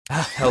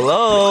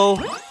Hello?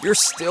 You're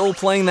still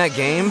playing that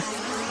game?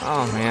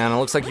 Oh man, it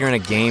looks like you're in a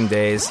game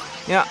daze.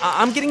 Yeah,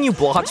 I'm getting you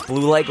Block's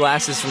blue light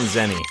glasses from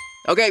Zenny.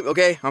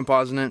 Okay, I'm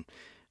pausing it.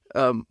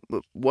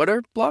 What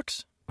are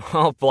blocks?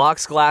 Well,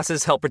 Block's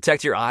glasses help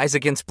protect your eyes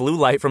against blue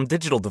light from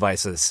digital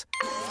devices.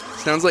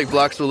 Sounds like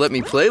blocks will let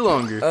me play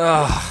longer.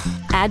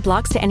 Add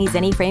blocks to any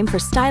Zenni frame for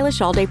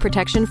stylish all-day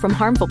protection from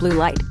harmful blue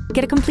light.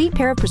 Get a complete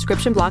pair of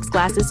prescription blocks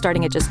glasses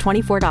starting at just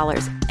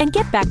 $24. And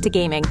get back to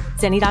gaming.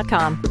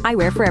 Zenni.com.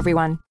 Eyewear for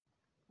everyone.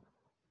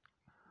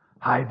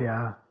 Hi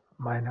there,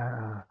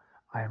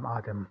 I am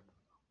Adam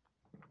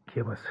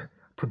Kivas.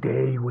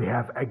 Today we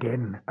have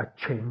again a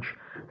change.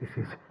 This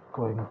is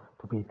going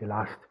to be the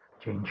last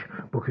change.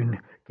 Bugün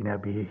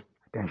yine bir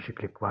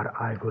değişiklik var.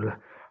 I will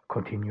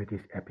continue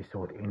this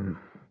episode in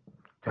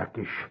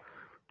Turkish.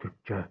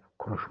 Türkçe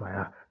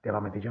konuşmaya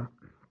devam edeceğim.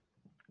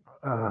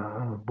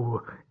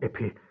 Bu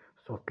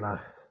episodlar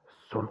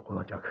son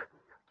olacak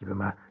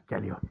gibime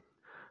geliyor.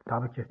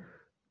 Tabii ki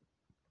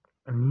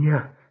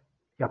niye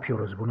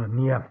yapıyoruz bunu?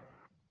 Niye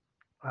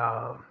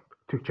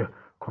Türkçe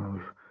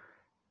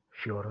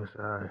konuşuyoruz?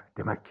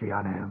 Demek ki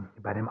yani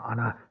benim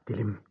ana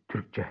dilim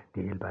Türkçe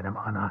değil. Benim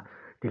ana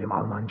dilim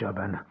Almanca.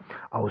 Ben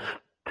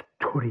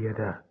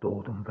Avusturya'da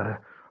doğdum ve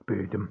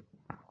büyüdüm.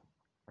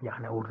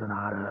 Yani oradan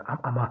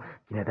ama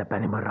yine de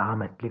benim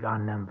rahmetli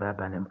annem ve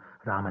benim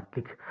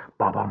rahmetli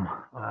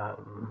babam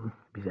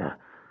bize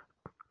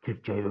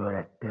Türkçeyi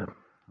öğretti.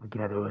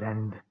 Yine de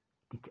öğrendik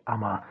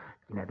ama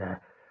yine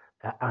de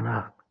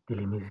ana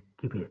dilimiz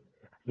gibi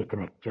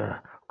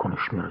yetenekçe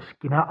konuşmuyoruz.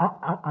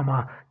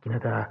 Ama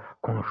yine de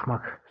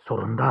konuşmak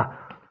zorunda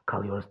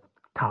kalıyoruz.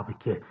 Tabii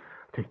ki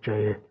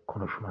Türkçeyi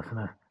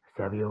konuşmasını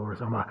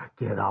seviyoruz ama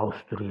yine de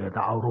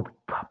Avusturya'da,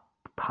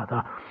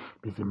 Avrupa'da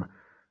bizim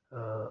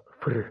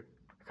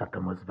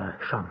fırsatımız ve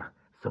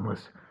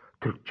şansımız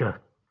Türkçe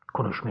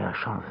konuşmaya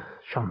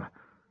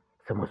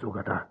şansımız o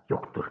kadar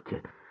yoktur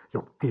ki.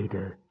 Yok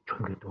değildi.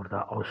 Çünkü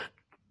orada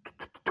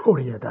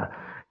Avusturya'da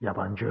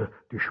yabancı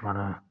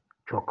düşmanı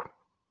çok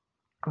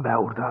ve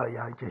orada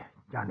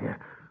yani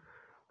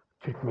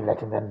Türk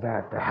milletinden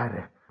ve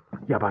her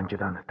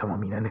yabancıdan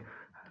tamamen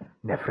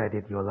nefret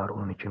ediyorlar.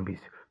 Onun için biz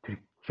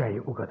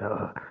Türkçeyi o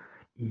kadar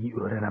iyi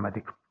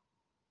öğrenemedik.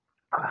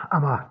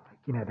 Ama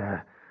yine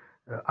de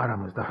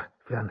aramızda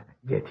falan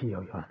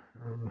yetiyor. Yani.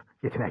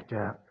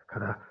 Yetenekçe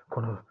kadar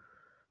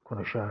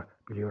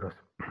konuşabiliyoruz.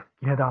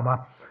 Yine de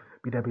ama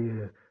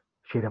bir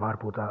şey de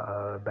var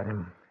burada.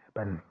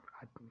 Ben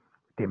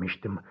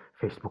demiştim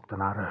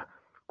Facebook'tan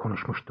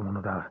konuşmuştum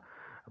onu da.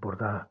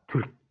 Burada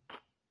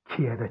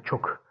Türkiye'de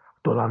çok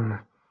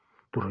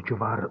dolandırıcı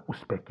var.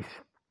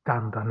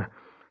 Uzbekistan'dan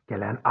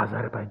gelen,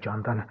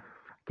 Azerbaycan'dan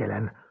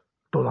gelen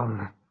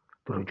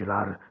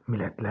dolandırıcılar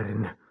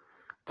milletlerin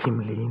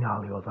kimliğini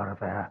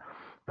alıyorlar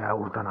ve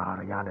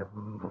oradan yani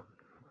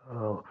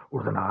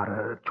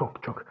oradan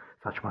çok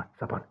saçma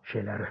sapan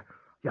şeyler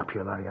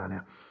yapıyorlar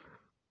yani.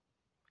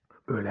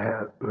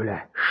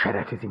 Öyle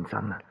şerefsiz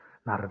insanlar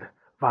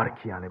var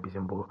ki yani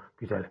bizim bu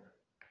güzel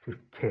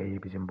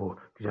Türkiye'yi, bizim bu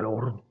güzel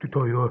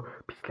orduyu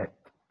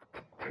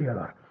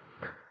pisletiyorlar.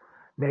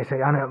 Neyse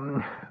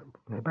yani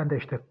ben de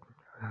işte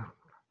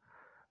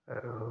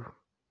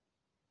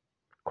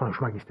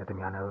konuşmak istedim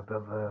yani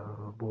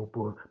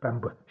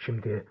ben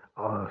şimdi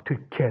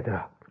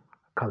Türkiye'de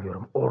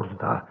kalıyorum,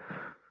 Ordu'da,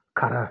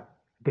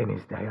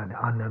 Karadeniz'de yani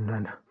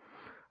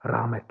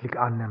rahmetlik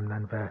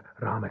annemle ve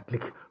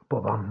rahmetlik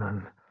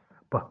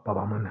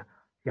babamın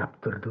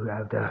yaptırdığı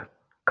evde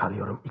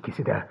kalıyorum.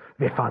 İkisi de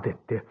vefat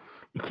etti.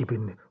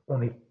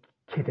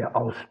 2012'de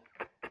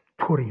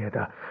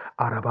Avusturya'da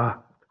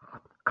araba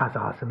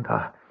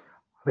kazasında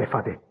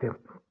vefat etti.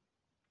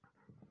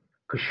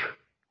 Kış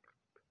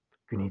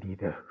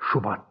günüydü,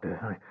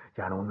 Şubat'tı.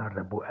 Yani onlar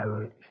da bu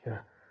evi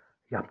işte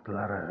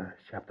yaptılar,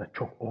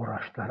 çok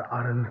uğraştılar,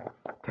 arın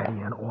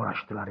teriyle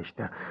uğraştılar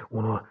işte.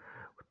 Onu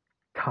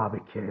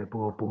tabii ki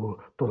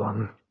bu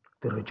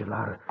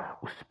dolandırıcılar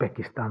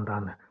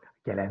Uzbekistan'dan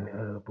gelen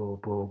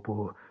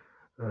bu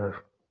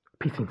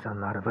pis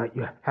insanlar ve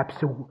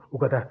hepsi o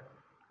kadar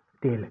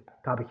değil.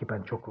 Tabii ki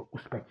ben çok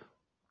Uzbek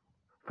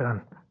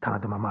falan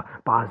tanıdım ama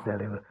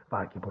bazıları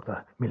var ki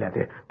burada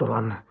milleti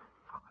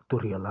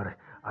dolandırıyorlar.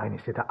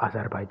 Aynısı da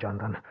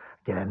Azerbaycan'dan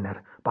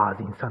gelenler,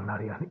 bazı insanlar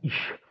yani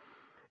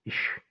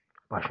iş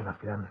başına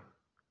falan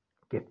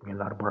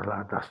gitmiyorlar.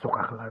 Buralarda,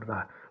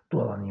 sokaklarda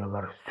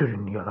dolanıyorlar,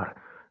 sürünüyorlar.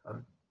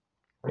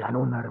 Yani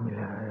onlar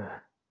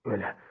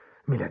öyle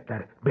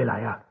milletler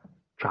belaya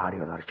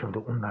çağırıyorlar. Şimdi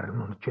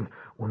onun için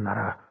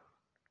onlara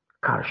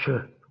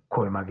karşı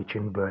koymak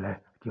için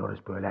böyle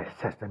diyoruz, böyle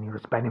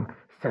sesleniyoruz. Benim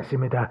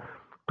sesimi de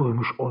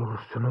duymuş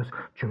olursunuz.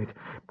 Çünkü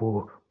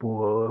bu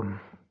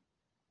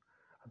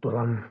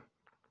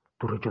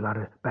dolandırıcılar,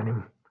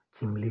 benim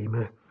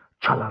kimliğimi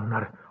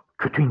çalanlar,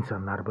 kötü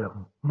insanlar, böyle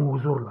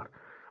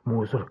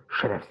muzur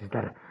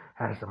şerefsizler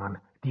her zaman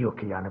diyor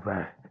ki yani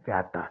ve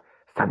hatta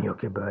sanıyor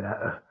ki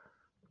böyle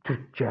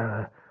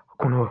Türkçe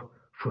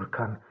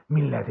konuşurken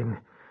milletin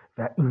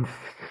ve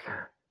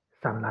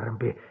insanların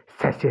bir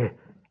sesi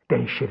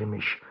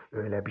değişirmiş.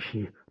 Öyle bir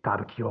şey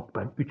tabii ki yok.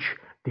 Ben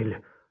 3 dil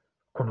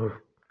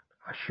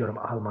konuşuyorum.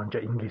 Almanca,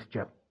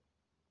 İngilizce,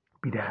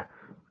 bir de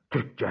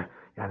Türkçe.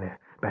 Yani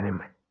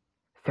benim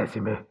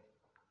sesimi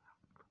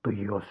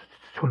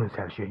duyuyorsunuz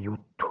her şey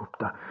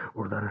YouTube'da.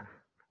 Oradan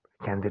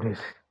kendiniz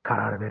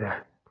karar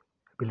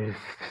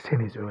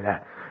verebilirsiniz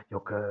öyle.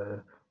 Yok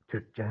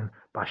Türkçenin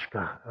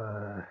başka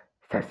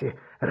sesi,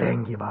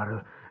 rengi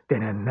var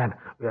denenen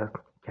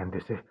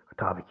kendisi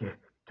tabii ki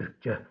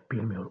Türkçe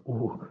bilmiyor.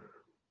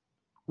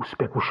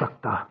 Uzbek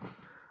uşakta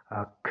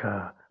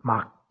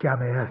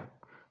mahkemeye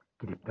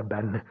gidip de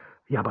ben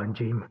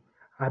yabancıyım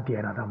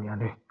diyen adam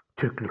yani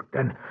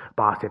Türklükten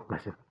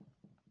bahsetmesin.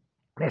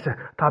 Neyse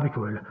tabii ki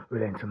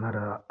öyle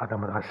insanlar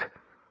adamı biraz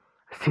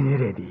sinir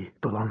ediyor.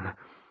 Dolan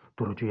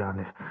durucu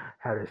yani.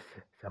 Her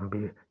sen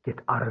bir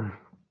git arın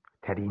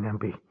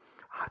teriyle bir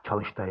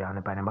çalış da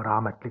yani benim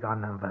rahmetli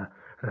annem ve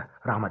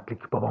rahmetli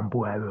babam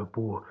bu evi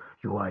bu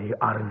yuvayı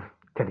arın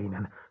teriyle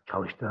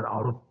çalıştılar.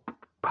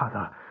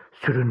 Avrupa'da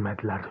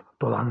sürünmediler,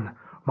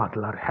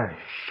 dolanmadılar. Her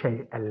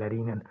şey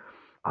elleriyle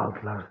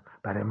aldılar.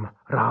 Benim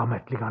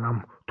rahmetli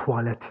anam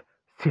tuvalet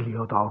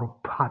siliyordu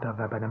Avrupa'da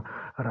ve benim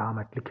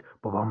rahmetli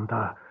babam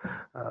da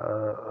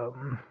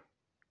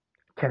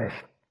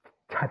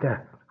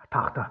kerestede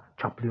tahta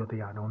çaplıyordu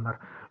yani onlar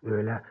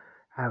öyle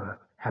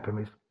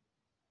hepimiz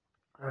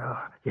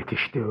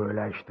yetişti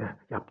öyle işte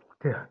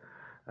yaptı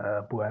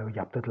bu evi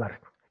yaptırdılar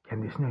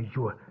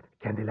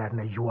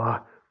kendilerine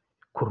yuva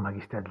kurmak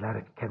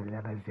istediler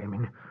kendilerine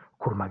zemin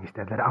kurmak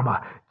istediler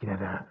ama yine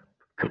de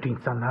kötü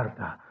insanlar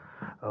da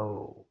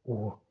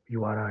o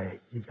yuvaya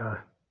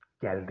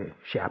geldi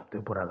şey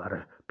yaptı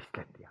buraları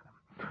pisletti yani.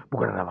 Bu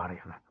kadar da var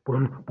yani.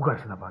 Bunun bu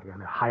kadarı da var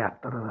yani.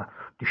 Hayatta da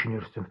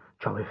düşünürsün,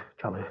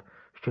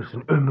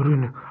 çalışırsın.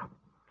 Ömrün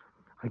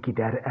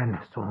gider en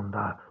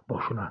sonunda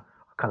boşuna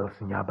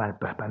kalırsın. Ya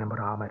benim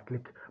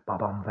rahmetlik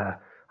babam ve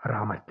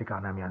rahmetlik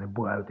annem yani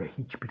bu evde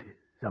hiçbir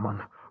zaman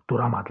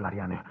duramadılar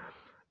yani.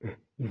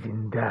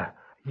 İzinde,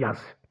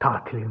 yaz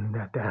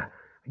tatilinde de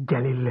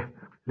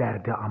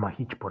gelirlerdi ama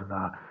hiç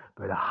burada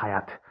böyle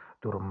hayat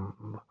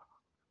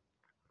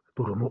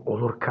durumu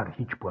olurken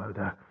hiç bu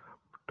evde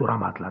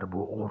duramadılar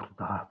bu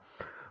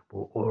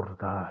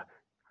orada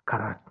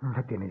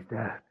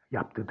Karadeniz'de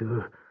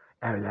yaptığı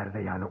evlerde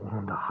yani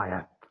onun da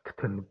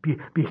hayatın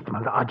bir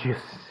ihtimalle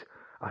acısı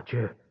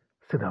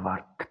da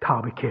var.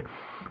 Tabii ki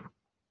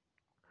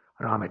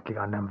rahmetli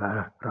annem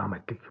ve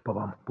rahmetli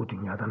babam bu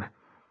dünyadan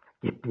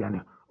gitti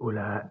yani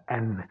öyle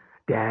en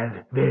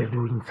değer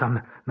verdiği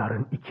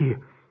insanların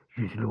iki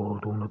yüzlü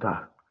olduğunu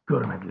da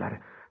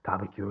görmediler.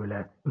 Tabii ki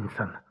öyle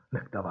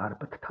insanlık da var.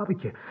 Tabii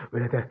ki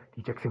öyle de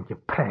diyeceksin ki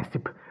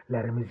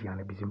prensiplerimiz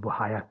yani bizim bu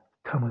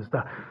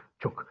hayatımızda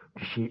çok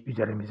bir şey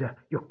üzerimize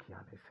yok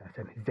yani.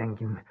 Sen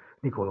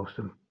zenginlik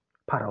olursun,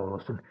 para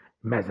olursun,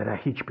 mezara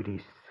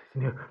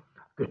hiçbirisini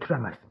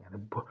götüremezsin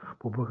yani.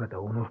 Bu kadar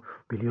onu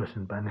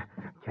biliyorsun ben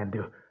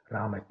kendi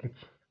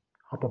rahmetlik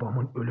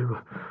babamın ölü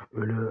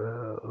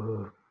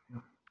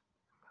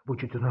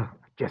vücudunu,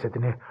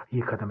 cesedini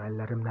yıkadım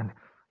ellerimden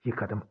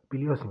yıkadım.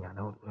 Biliyorsun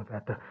yani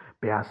evet,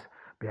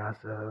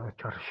 beyaz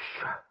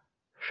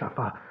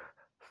çarşafa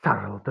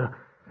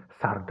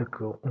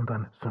sardık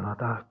ondan sonra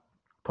da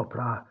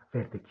toprağa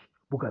verdik.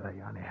 Bu kadar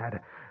yani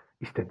her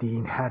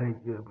istediğin her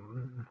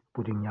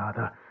bu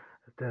dünyada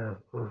da,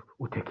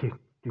 öteki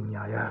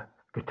dünyaya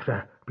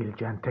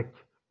götürebileceğin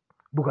tek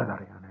bu kadar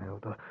yani.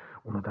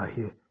 Onu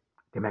dahi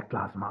demek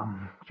lazım ama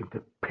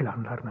şimdi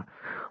planlarını.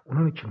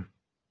 Onun için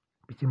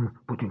bizim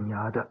bu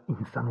dünyada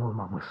insan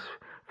olmamız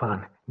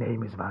falan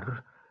neyimiz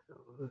vardır?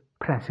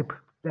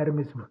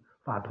 Prensiplerimiz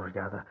vardır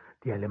ya da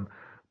diyelim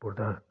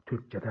burada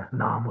Türkçe'de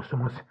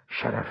namusumuz,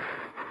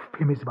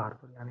 şerefimiz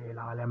vardır. Yani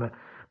el aleme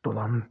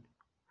dolan,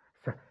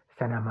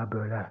 seneme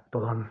böyle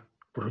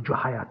dolandırıcı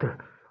hayatı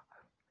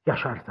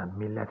yaşarsan,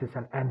 milleti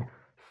sen en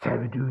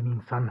sevdiğin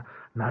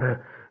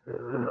insanları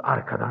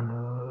arkadan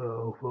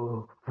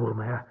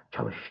vurmaya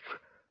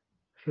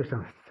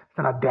çalışırsan,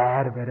 sana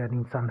değer veren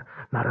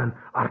insanların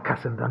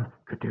arkasından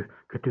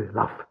kötü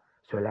laf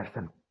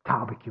söylersen,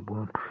 tabii ki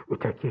bunun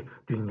öteki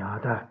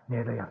dünyada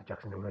nerede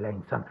yatacaksın öyle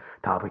insan?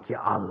 Tabii ki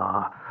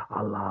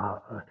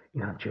Allah'a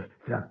inancı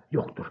falan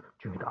yoktur.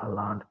 Çünkü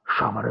Allah'ın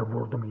şamarı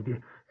vurdu muydu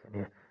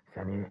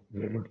seni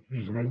yerin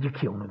yüzüne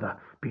yıkıyor onu da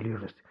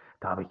biliyoruz.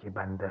 Tabii ki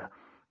ben de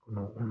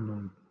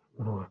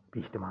onu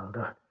bir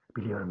ihtimalle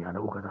biliyorum yani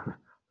o kadar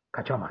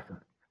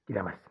kaçamazsın,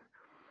 gidemezsin.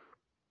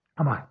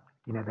 Ama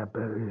yine de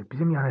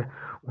bizim yani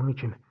onun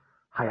için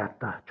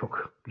hayatta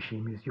çok bir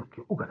şeyimiz yok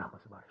ki o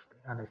kadarımız var işte.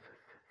 Yani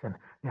sen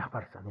ne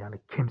yaparsan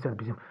yani kimse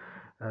bizim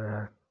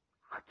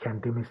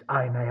kendimiz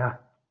aynaya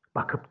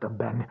bakıp da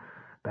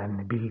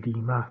ben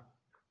bildiğime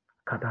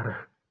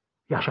kadar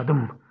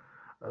yaşadım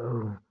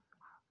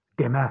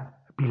deme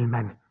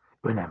bilmen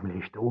önemli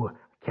işte. O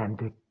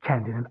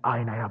kendinin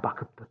aynaya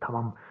bakıp da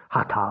tamam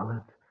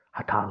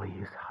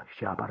hatalıyız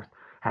şey yaparız.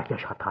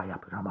 Herkes hata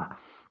yapar ama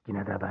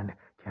yine de ben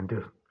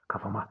kendi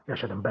kafama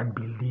yaşadım. Ben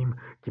bildiğim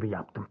gibi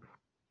yaptım.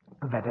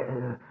 Ve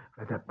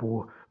de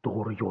bu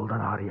doğru yoldan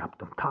ağrı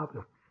yaptım. Tabii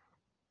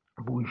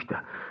Bu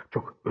işte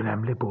çok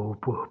önemli bu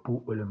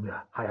ölümlü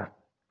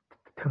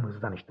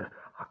hayatımızdan işte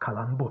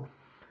kalan bu.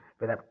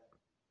 Ve de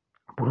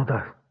bunu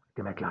da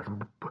demek lazım.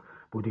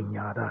 Bu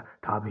dünyada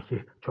tabii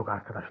ki çok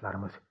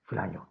arkadaşlarımız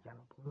falan yok. Yani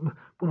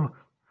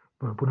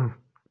bunu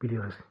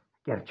biliyoruz.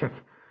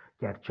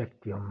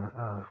 Gerçek diyorum,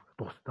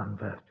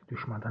 dosttan ve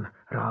düşmandan.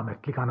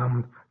 Rahmetli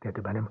anam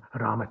dedi, benim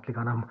rahmetli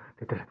anam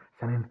dedi.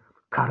 Senin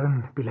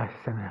karın bile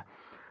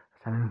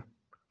senin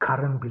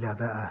karın bile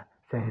ve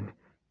senin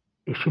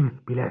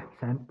eşin bile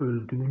sen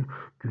öldüğün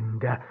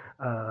günde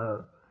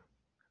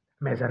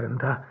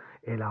mezarında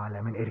el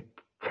alemin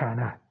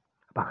erkeğine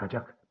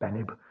bakacak,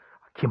 beni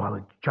kim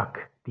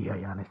alacak diye.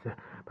 Yani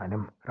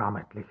benim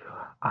rahmetli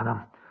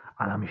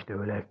anam işte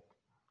öyle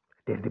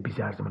derdi. Biz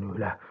her zaman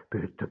öyle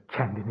büyüttük.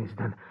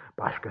 Kendinizden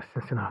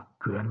başkasına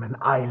güvenmenin,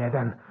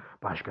 aileden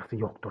başkası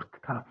yoktur.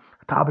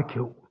 Tabii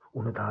ki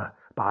onu da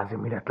bazı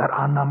milletler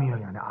anlamıyor.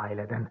 Yani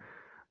aileden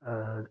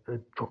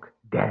çok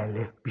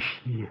değerli bir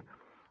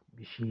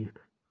şey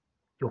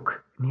yok.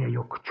 Niye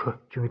yok?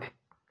 Çünkü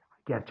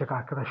gerçek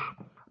arkadaş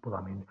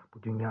bulamayın.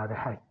 Bu dünyada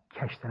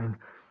herkes senin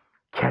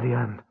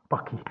keryan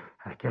bakı.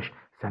 Herkes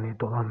seni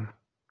dolan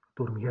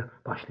durmaya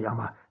başlıyor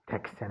ama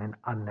tek senin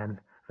annen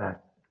ve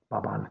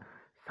baban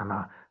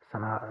sana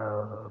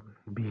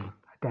bir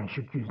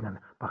değişik yüzle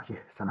bakıyor.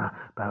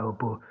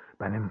 Bu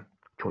benim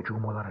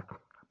çocuğum olarak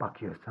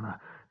bakıyor sana.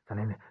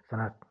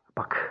 Sana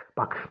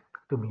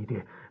baktı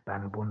mıydı?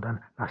 Ben bundan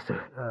nasıl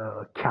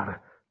kar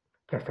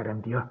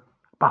keserim diyor.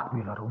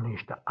 Bakmıyorlar. Onu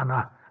işte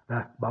ana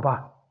ve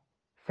baba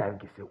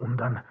sevgisi.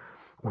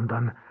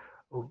 Ondan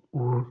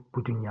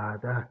bu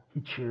dünyada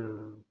hiç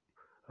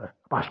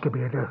başka bir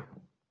yerde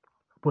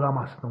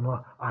bulamazsın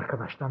onu,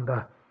 arkadaştan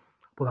da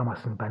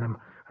bulamazsın. Benim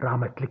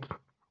rahmetlik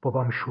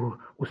babam şu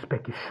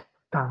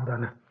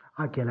Uzbekistan'dan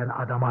gelen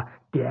adama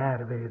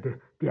değer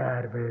verdi.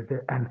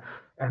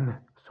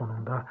 En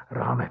sonunda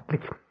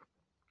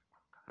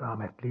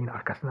rahmetliğin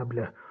arkasına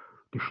bile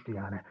düştü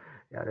yani.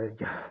 Yani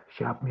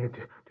şey yapmaya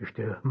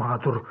düştü,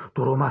 mağdur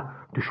duruma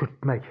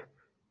düşürtmek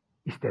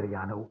istedi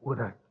yani.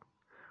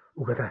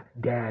 O kadar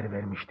değer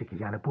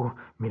vermiştik. Yani bu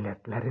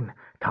milletlerin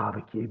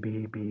tabii ki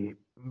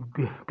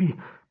bir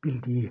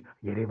bildiği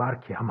yeri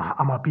var ki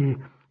ama bir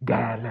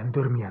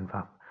değerlendirmeyen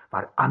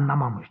var.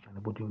 Anlamamış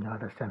yani. Bu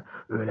dünyada sen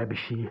öyle bir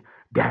şeyi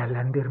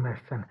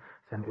değerlendirmezsen,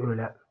 sen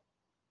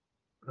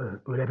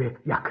öyle bir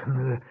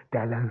yakınlığı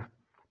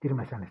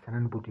değerlendirmesen,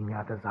 senin bu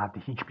dünyada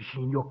zaten hiçbir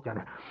şeyin yok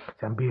yani.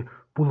 Sen bir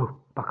bul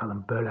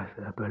bakalım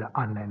böyle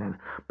annenin,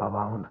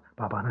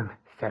 babanın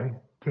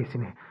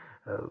sevgisini,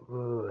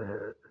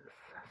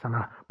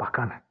 sana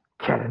bakan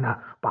kerine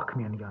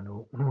bakmayan yani.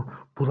 Onu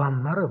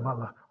bulanları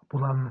valla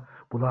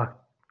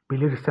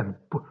bulabilirsen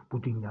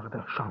bu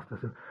dünyada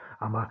şanslısın.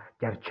 Ama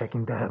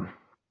gerçekinde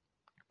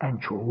en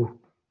çoğu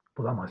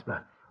bulamaz ve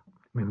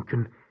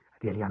mümkün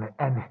değil. Yani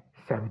en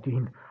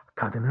sevdiğin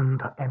kadının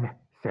da en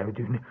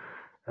sevdiğin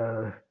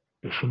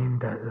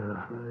eşinin de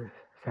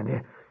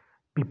seni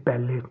bir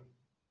belli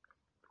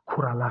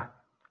kurala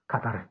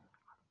kadar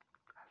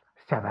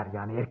sever.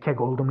 Yani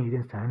erkek oldu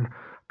muydun senin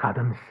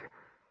kadın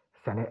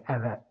seni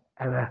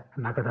eve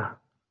ne kadar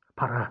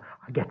para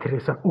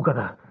getirirsen o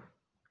kadar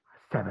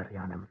sever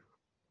yani.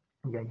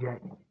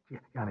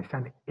 Yani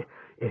sen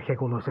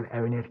erkek olursun,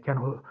 evin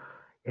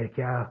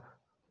erkeğe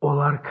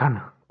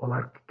olarken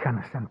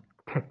sen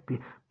tek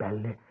bir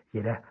belli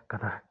yere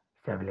kadar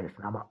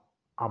sevilirsin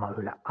ama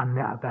öyle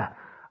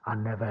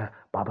anne ve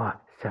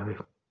baba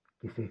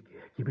sevgisi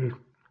gibi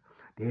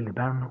değil.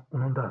 Ben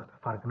onun da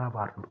farkına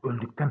vardım.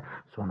 Öldükten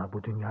sonra,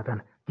 bu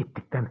dünyadan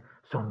gittikten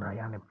sonra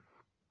yani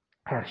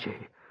her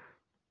şey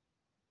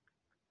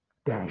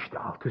değişti,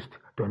 alt üst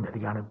döndü.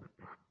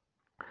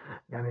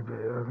 Yani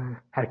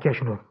herkes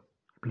şunu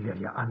bilir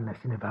ya,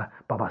 annesini ve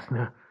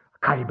babasını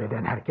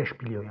kaybeden herkes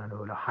biliyor yani.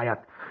 Öyle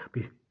hayat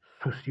bir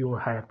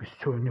susuyor, hayat bir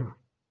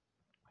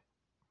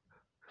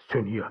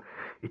sönüyor.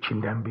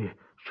 İçinden bir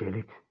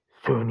şeylik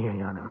sönüyor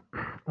yani.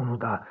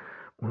 Onu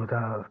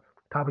da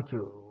tabii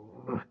ki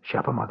şey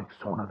yapamadık.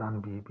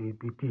 Sonradan bir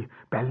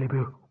belli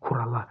bir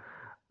kuralla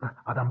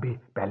adam bir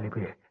belli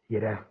bir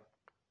yere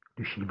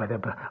düşüyor ve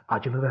de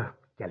acılı da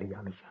geliyor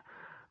yani.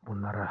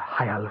 Bunlara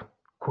hayal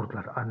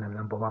kurdular.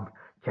 Annemle babam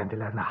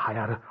kendilerine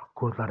hayal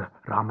kurdular.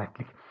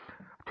 Rahmetlik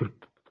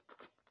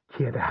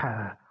Türkiye'de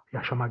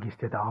yaşamak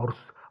istedi.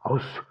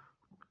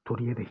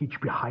 Avusturya'da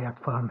hiçbir hayat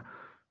falan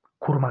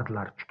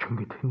kurmadılar.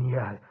 Çünkü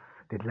niye?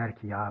 Dediler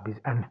ki ya biz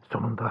en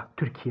sonunda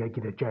Türkiye'ye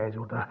gideceğiz.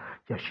 Orada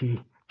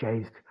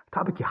yaşayacağız.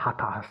 Tabii ki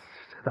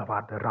hatası da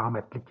vardı.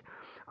 Rahmetlik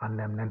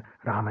annemle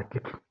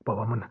rahmetlik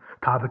babamın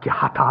tabii ki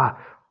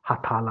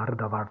hataları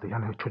da vardı.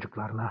 Yani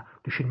çocuklarına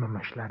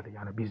düşünmemişlerdi.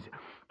 Yani biz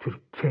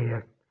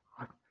Türkiye'ye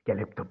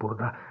gelip de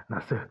burada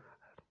nasıl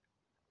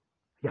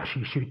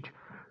yaşayacak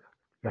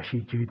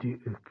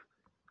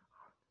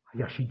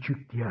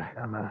diye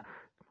ama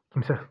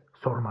kimse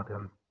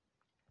sormadı.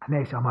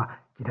 Neyse ama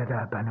yine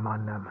de benim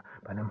annem,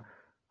 benim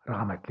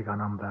rahmetlik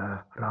anam ve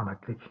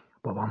rahmetlik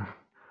babam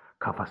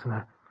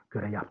kafasına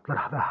göre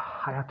yaptılar ve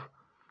hayat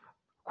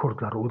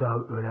kurdular. O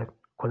da öyle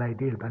kolay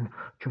değil. Ben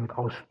çünkü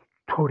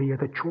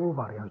Toriye'de çoğu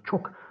var yani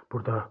çok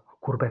burada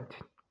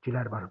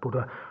gurbetçiler var.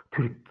 Burada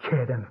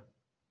Türkiye'den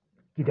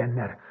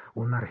gidenler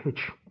onlar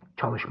hiç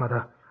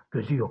çalışmada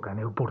gözü yok.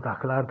 Yani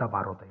buradakiler de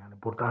var o da yani.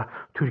 Burada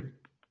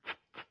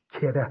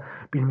Türkiye'de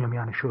bilmiyorum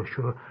yani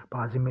şu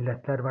bazı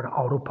milletler var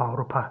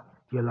Avrupa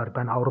diyorlar.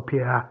 Ben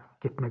Avrupa'ya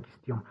gitmek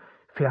istiyorum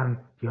falan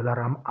diyorlar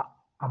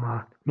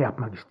ama ne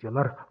yapmak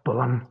istiyorlar?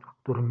 Dolan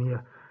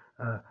durmaya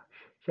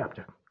şey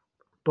yapacak.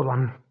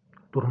 Dolan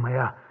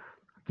durmaya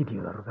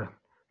gidiyorlar orada.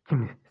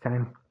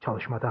 Senin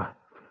çalışmada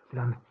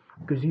falan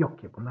gözü yok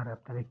ki. Bunlar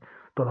hep demek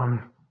dolan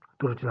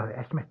durucular,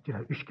 ekmekçiler,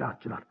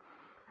 üçkağıtçılar.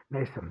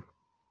 Neyse.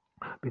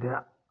 Bir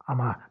de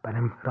ama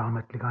benim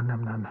rahmetli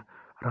annemle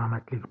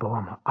rahmetli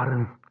babam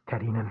arın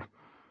teriyle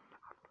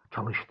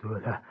çalıştı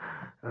öyle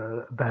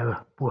ve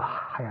bu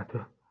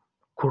hayatı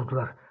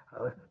kurdular.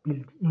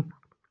 Bildiğin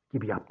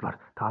gibi yaptılar.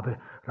 Tabi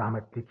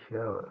rahmetli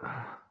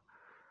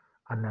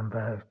annem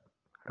ve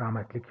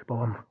rahmetli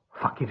babam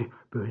fakir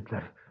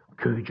büyüdüler.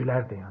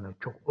 Köycüler de yani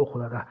çok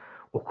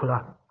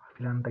okula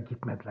filan da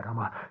gitmediler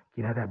ama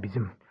yine de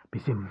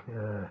bizim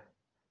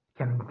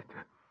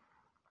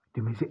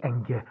kendimizi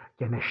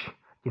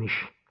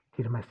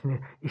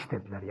geniştirmesini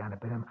istediler. Yani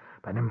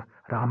benim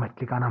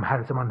rahmetli anam her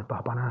zaman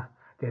bana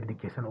derdi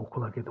ki sen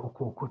okula git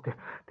oku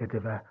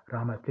dedi ve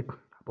rahmetli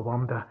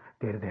babam da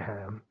derdi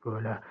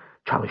öyle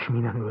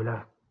çalışmayla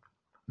öyle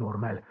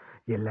normal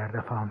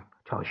yerlerde falan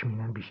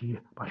çalışmayla bir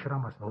şeyi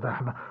başaramazsın. O da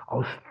hemen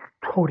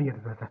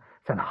Avusturya'da da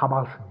sen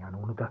hamalsın yani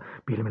onu da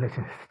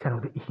bilmelisin. Sen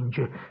o da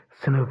ikinci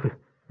sınıf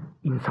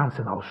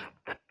insansın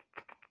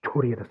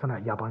Avusturya'da sana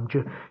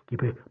yabancı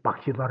gibi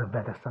bakıyorlar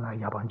ve de sana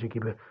yabancı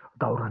gibi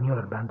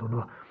davranıyorlar. Ben de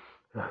onu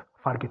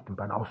fark ettim.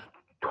 Ben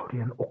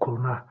Avusturya'nın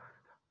okuluna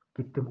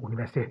gittim,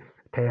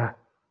 üniversiteye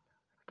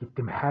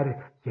gittim, her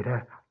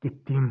yere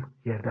gittiğim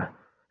yerde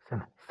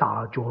sen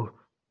sağcı ol,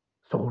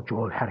 solcu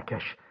ol,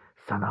 herkes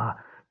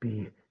sana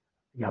bir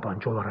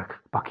yabancı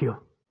olarak bakıyor.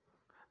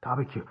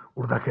 Tabii ki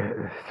oradaki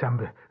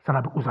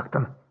sana bir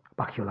uzaktan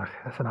bakıyorlar.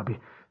 Sana bir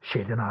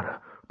şeyden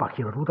ara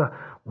bakıyorlar.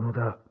 Onu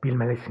da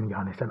bilmelisin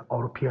yani. Sen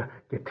Avrupa'ya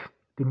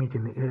gitti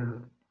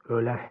miydin?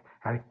 Öyle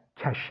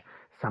herkes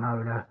sana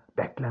öyle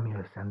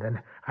beklemiyor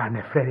senden.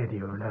 Nefret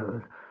ediyor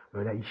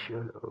öyle iş.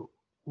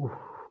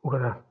 O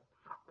kadar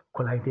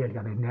kolay değil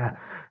yani.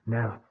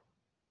 Ne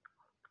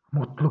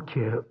mutlu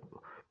ki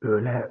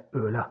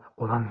öyle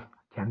olan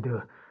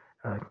kendi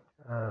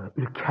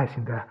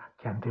ülkesinde,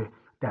 kendi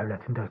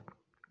devletinde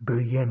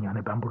büyüyen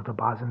yani ben burada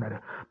bazenleri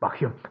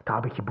bakıyorum.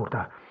 Tabii ki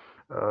burada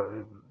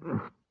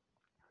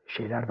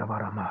şeyler de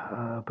var ama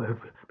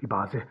bir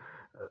bazı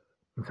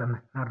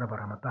insanlar da var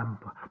ama ben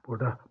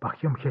burada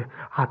bakıyorum ki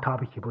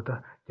tabii ki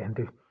burada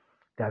kendi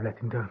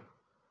devletinde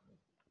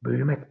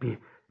büyümek bir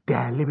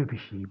değerli bir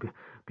şey,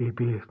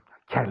 bir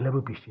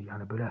kerli bir şey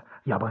yani böyle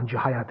yabancı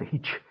hayatı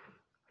hiç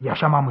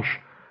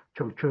yaşamamış.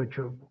 Çok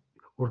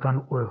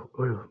oradan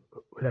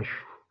öyle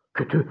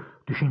kötü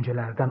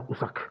düşüncelerden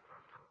uzak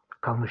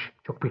kalmış.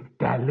 Çok bir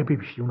değerli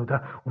bir şey.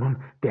 Onun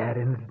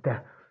değerini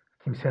de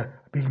kimse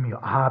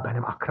bilmiyor.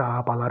 Benim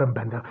akrabalarım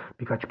bende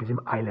bizim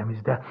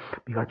ailemizde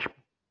birkaç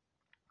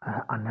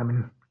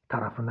annemin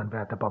tarafından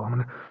veya da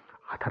babamın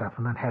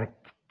tarafından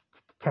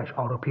herkes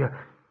Avrupa'ya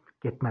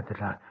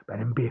gitmediler.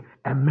 Benim bir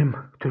emmim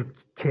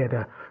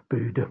Türkiye'de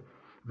büyüdü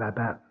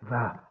ve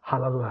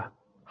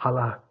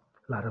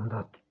halalarım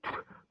da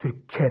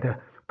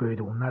Türkiye'de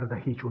büyüdü. Onlar da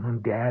hiç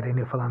onun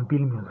değerini falan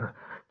bilmiyorlar.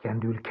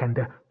 Kendi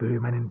ülkende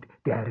büyümenin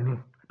değerini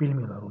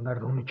bilmiyorlar.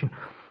 Onlar da onun için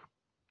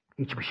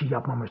hiçbir şey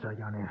yapmamışlar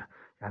yani.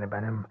 Yani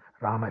benim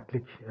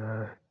rahmetlik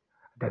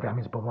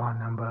dedemiz,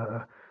 babaannem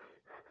ve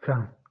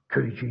falan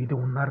köycüydü.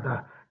 Onlar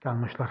da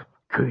kalmışlar.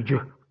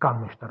 Köycü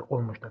kalmışlar,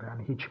 olmuşlar.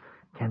 Yani hiç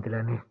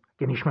kendilerini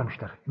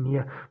gelişmemişler.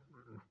 Niye?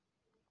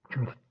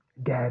 Çünkü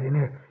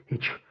değerini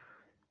hiç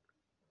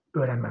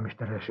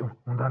öğrenmemişler.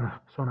 Ondan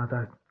sonra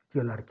da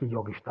diyorlar ki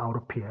yok işte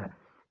Avrupa'ya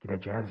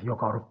gideceğiz.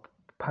 Yok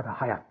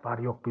Avrupa'da hayat var.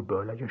 Yok bir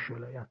böylece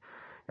şöyle yani.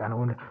 Yani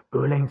onu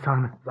öyle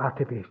insan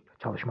zaten bir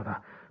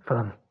çalışmada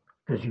falan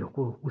gözü yok.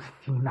 O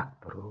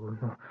sinaktır.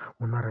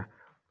 Onları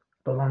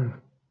dolan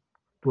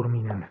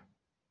durmayla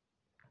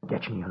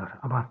geçmiyorlar.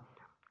 Ama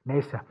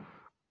neyse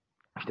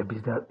işte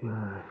biz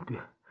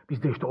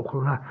de işte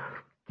okuluna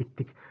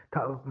gittik.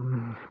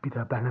 Bir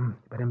de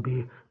benim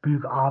bir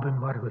büyük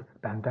abim var.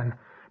 Benden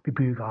bir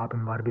büyük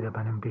abim var. Bir de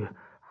benim bir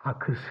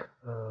kız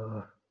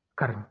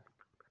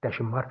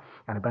kardeşim var.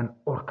 Yani ben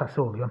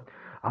ortası oluyorum.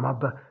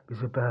 Ama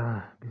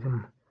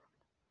bizim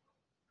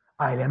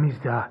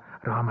ailemiz de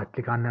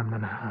rahmetli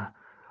annemle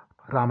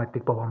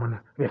rahmetli babamın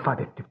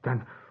vefat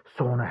ettikten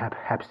sonra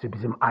hepsi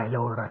bizim aile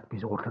olarak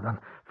biz ortadan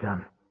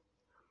filan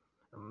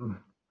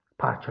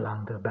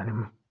parçalandı.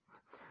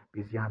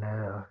 Biz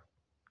yani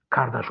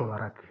kardeş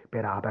olarak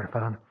beraber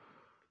falan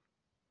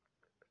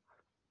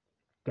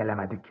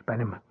gelemedik.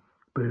 Benim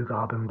büyük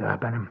abim de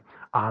benim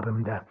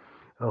abim de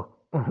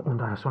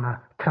ondan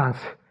sonra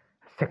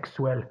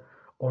transseksüel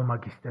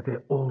olmak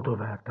istedi. Oldu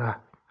ve de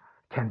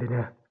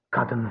kendini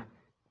kadın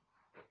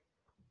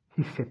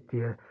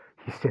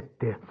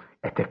hissetti.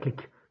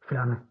 Eteklik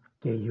falan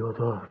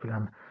giyiyordu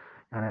falan.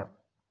 Yani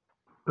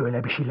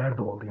öyle bir şeyler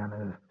de oldu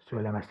yani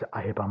söylemesi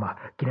ayıp ama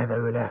yine de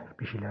öyle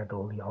bir şeyler de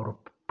oldu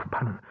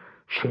Avrupa'nın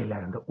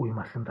şeylerinde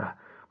uymasında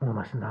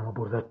ama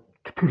burada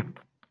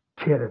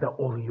Türkiye'de de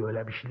oluyor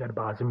öyle bir şeyler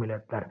bazı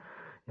milletler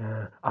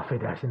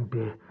affedersin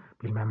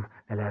bilmem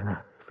nelerini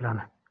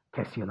falan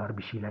kesiyorlar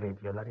bir şeyler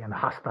ediyorlar yani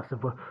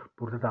hastası bu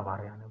burada da var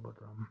yani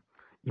burada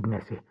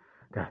ibnesi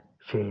de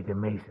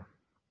şeydi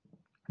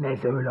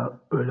neyse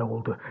öyle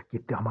oldu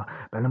gitti ama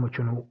benim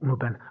için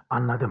onu ben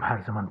anladım her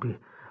zaman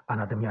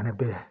anladım yani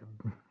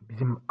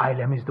bizim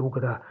ailemizde o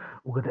kadar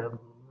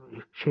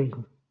şey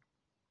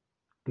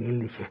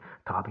değildi ki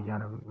tabii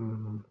yani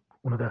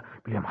onu da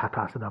biliyorum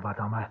hatası da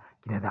vardı ama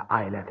yine de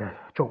ailede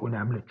çok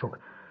önemli çok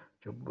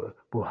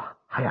bu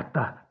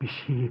hayatta bir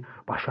şeyi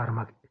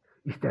başarmak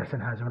istersen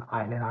her zaman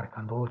ailen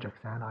arkanda olacak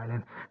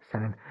ailen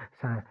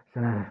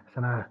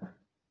sana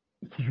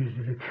iki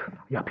yüzlülük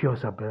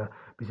yapıyorsa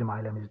bizim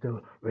ailemizde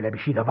öyle bir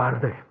şey de var.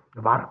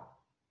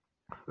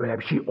 Öyle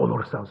bir şey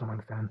olursa o zaman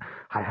senin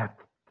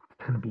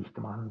hayatın bir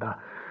ihtimalinde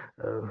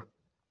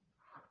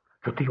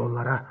kötü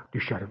yollara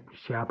düşer,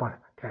 şey yapar,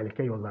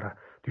 tehlike yollara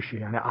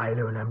düşüyor. Yani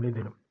aile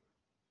önemlidir.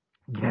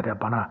 Yine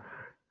de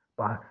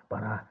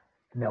bana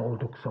ne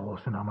olduksa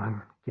olsun ama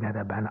yine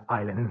de ben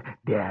ailenin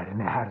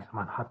değerini her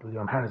zaman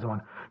hatırlıyorum, her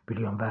zaman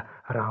biliyorum ve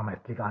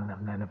rahmetli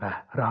annemden ve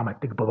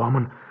rahmetli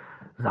babamın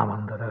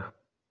zamanında da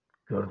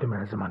gördüm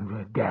her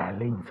zaman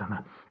değerli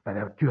insanı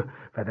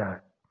ve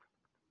de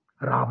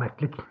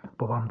rahmetli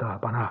babam da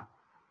bana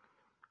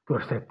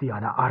gösterdi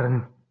yani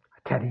arın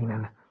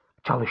teriyle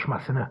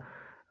çalışmasını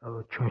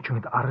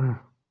çünkü arın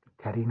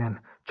teriyle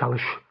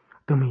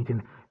çalıştı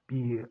mıydın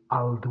bir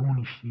aldığın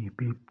işi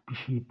bir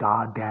şey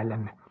daha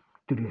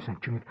değerlendiriyorsun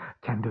çünkü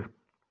kendi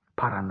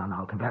paranla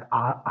aldın ve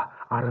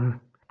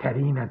arın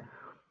teriyle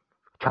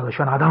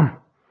çalışan adam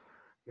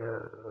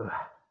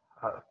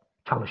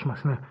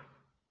çalışmasını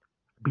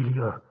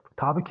biliyor.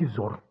 Tabii ki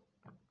zor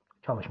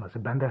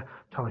çalışması. Ben de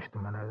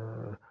çalıştım. Yani,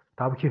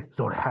 tabii ki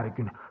zor her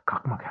gün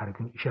kalkmak, her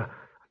gün işe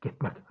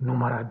gitmek.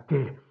 Numara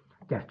değil.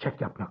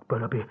 Gerçek yapmak.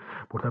 Burada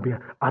bir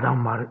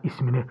adam var.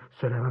 İsmini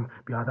söylemem.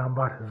 Bir adam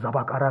var.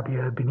 Zabak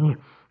arabaya bini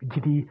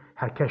gidiyor.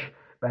 Herkes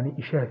beni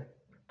işe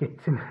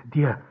gitsin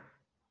diye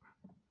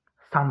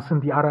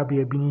sansın diye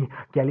arabaya bini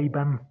geliyor.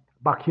 Ben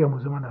bakıyorum o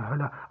zaman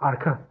öyle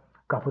arka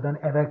kapıdan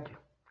eve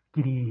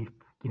giriyor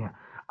yine.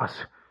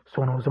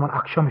 Sonra o zaman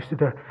akşamüstü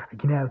de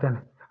yine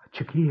evden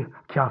çıkıyor.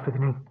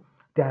 Kıyafetini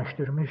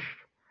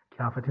değiştirmiş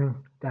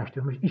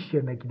iş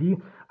yerine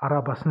gidiyor.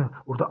 Arabasını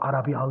orada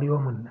arabayı alıyor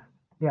mu?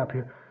 Ne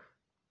yapıyor?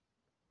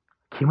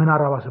 Kimin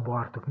arabası bu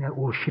artık? Ne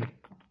o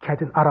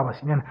şirketin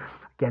arabasıyla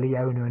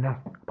geliyor evin önüne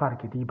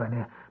park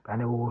ediyor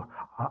beni o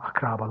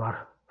akrabalar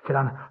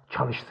falan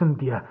çalışsın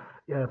diye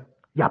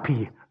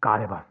yapıyor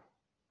galiba.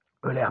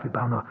 Öyle yapıyor.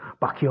 Ben ona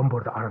bakıyorum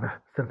burada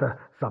arada sırada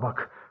sabah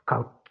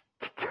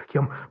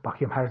kalkıyorum.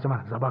 Bakıyorum her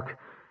zaman sabah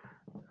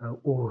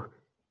o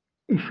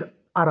iş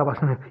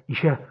arabasını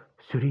işe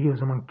sürüyor o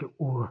zaman ki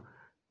o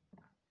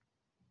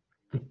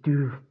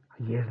gittiği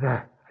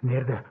yerde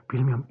nerede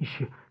bilmiyorum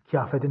işi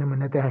kıyafetini mi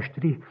ne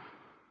değiştiriyor.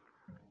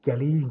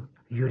 Geliyor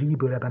yürüyor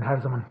böyle ben her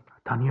zaman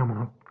tanıyorum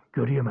onu.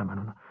 Görüyorum hemen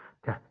onu.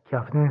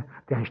 Kıyafetini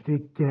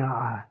değiştiriyor yine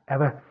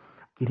eve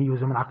giriyor o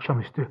zaman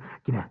akşamüstü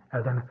yine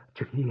evden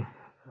çıkıyor.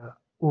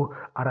 O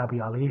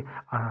arabayı alıyor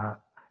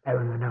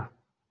evin önüne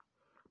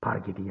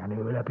park ediyor. Yani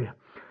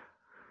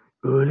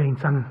öyle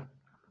insan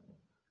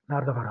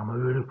nerede var ama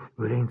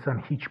öyle insan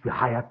hiçbir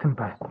hayatın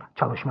ve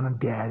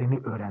çalışmanın değerini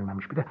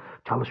öğrenmemiş. Bir de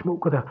çalışma o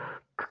kadar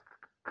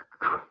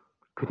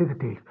kötü de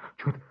değil.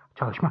 Çünkü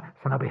çalışma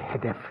sana bir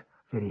hedef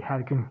veriyor. Her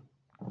gün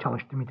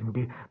çalıştığın için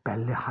bir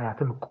belli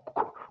hayatın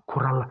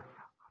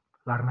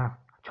kurallarına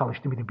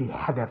çalıştığın için bir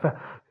hedefe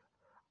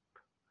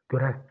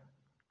göre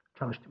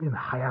çalıştığın için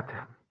hayat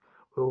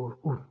o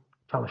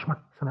çalışmak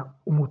sana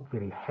umut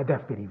veriyor,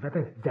 hedef veriyor ve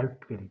de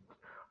zevk veriyor.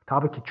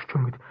 Tabii ki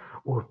çünkü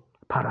o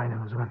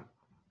parayla o zaman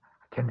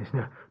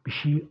kendisine bir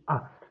şey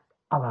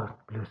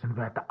alabiliyorsun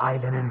ve de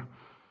ailenin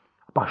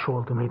başı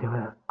olduğunu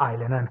ve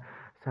ailenin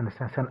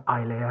sen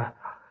aileye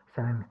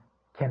senin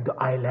kendi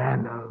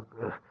ailen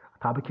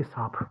tabii ki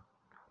sahip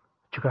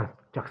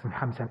çıkacaksın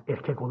hem sen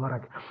erkek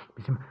olarak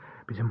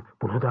bizim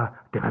bunu da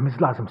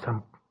dememiz lazım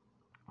sen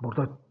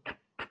burada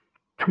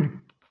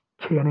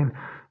Türkiye'nin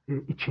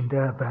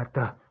içinde ve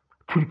de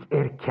Türk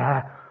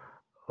erkeği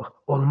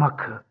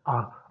olmak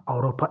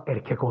Avrupa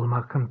erkek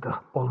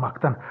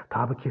olmaktan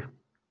tabii ki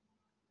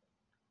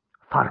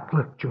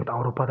farklı. Çünkü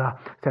Avrupa'da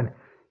sen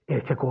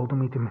erkek olduğun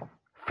muydun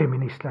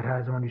feministler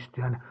her zaman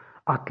üstüne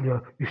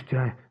atlıyor,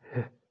 üstüne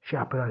şey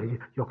yapıyorlar.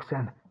 Yok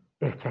sen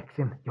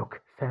erkeksin, yok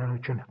senin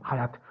için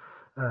hayat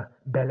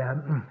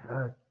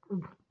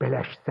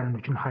beleş, senin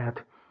için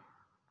hayat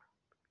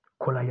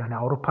kolay. Yani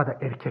Avrupa'da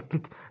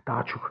erkeklik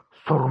daha çok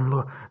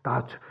sorumlu,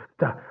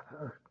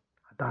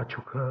 daha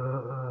çok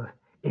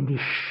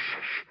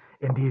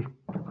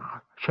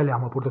endişeli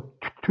ama burada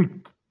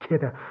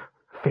Türkiye'de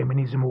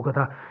feminizm o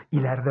kadar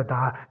ileride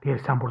daha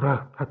dersen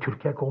burada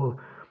Türkiye ol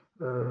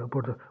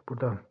burada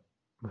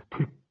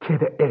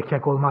Türkiye'de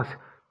erkek olmaz.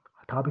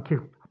 Tabii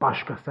ki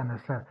başka sana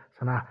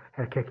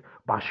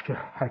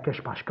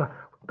herkes başka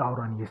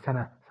davranıyor.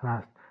 Sana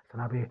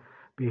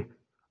bir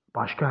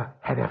başka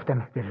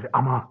hedeften verir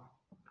ama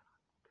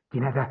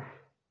yine de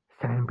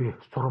senin bir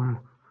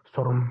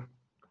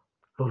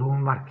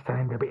sorumluluğun var.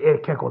 Senin de bir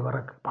erkek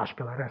olarak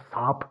başkalarına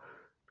sahip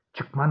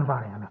çıkman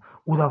var yani.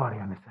 O da var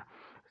yani.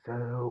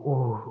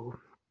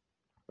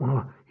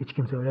 Onu hiç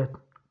kimse öyle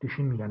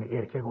düşünmüyor. Yani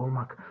erkek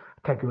olmak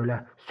tek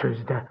öyle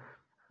sözde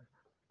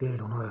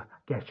değil, onu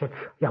gerçek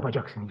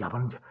yapacaksın.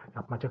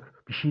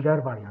 Yapmayacak bir şeyler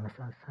var yani.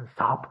 Sen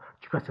sahip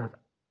çıkarsın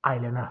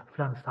ailene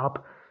falan sahip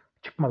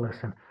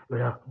çıkmalısın.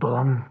 Öyle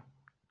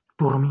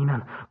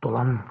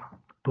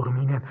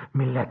durmayla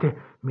milleti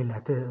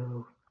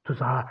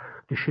tuzağa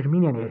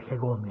düşürmeyen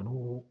erkek olmayan.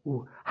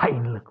 O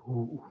hainlik.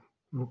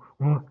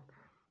 Onu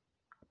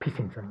pis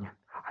insan yani.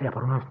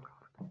 Yapar onu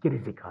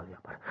gerizekalı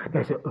yapar.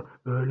 Neyse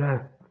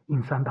öyle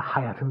insanda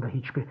hayatında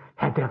hiçbir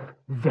hedef,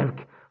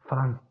 zevk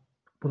falan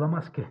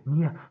bulamaz ki.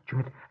 Niye?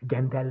 Çünkü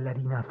kendi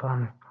elleriyle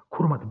falan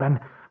kurmadı.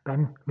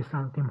 Ben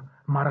misal diyeyim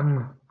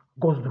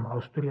marangozdum.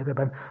 Avusturya'da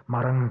ben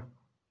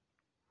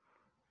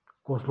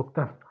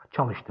marangozlukta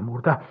çalıştım.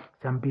 Orada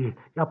sen bir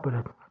yap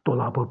böyle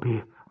dolabı,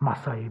 bir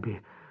masayı,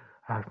 bir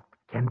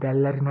kendi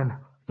elleriyle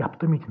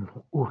yaptığın mıydın?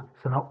 O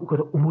sana o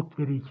kadar umut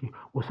veriyor ki,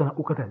 o sana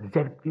o kadar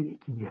zevk veriyor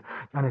ki.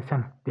 Yani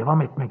sen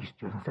devam etmek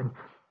istiyorsun. Sen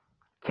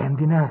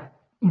kendine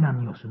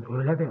inanıyorsun.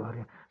 Öyle de var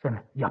ya.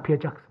 Sen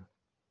yapacaksın.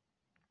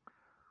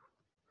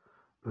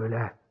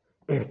 Öyle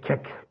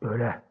erkek,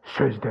 öyle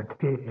sözde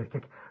bir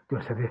erkek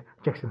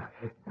göstereceksin.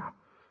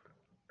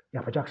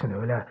 Yapacaksın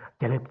öyle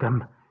gelip de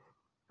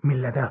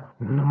millete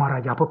numara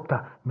yapıp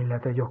da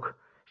millete yok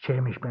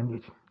şeymiş ben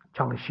hiç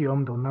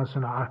çalışıyorum da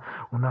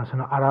ondan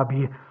sonra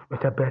arabayı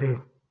öteberi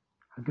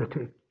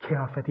götür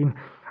kıyafetin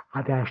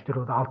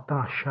değiştiriyor da alttan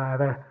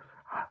aşağı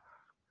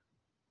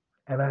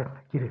eve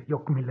gir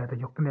yok millete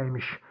yok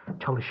neymiş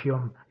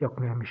çalışıyorum yok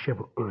neymiş ya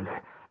bu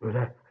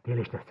öyle değil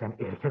işte sen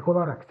erkek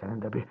olarak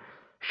senin de bir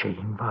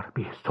şeyin var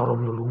bir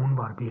sorumluluğun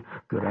var bir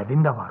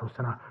görevin de var o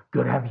sana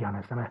görev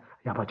yani sana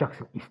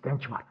yapacaksın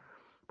istenç var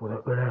bu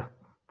da öyle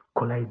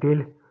kolay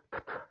değil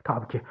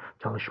tabii ki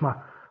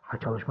çalışma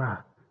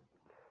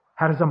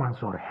her zaman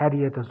zor her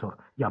yerde zor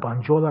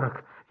yabancı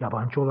olarak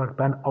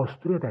ben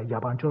Avusturya'da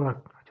yabancı olarak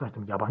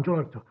çalıştım yabancı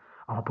olarak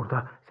ama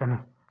burada senin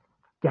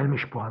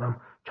gelmiş bu adam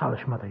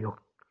çalışmada yok.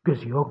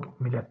 Gözü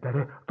yok.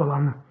 Milletleri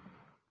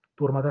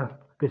durmada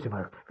gözü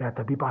var. Veya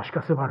da bir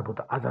başkası var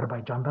burada.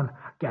 Azerbaycan'dan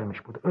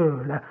gelmiş burada.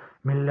 Öyle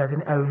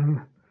milletin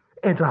evinin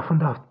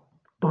etrafında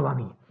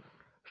dolanıyor.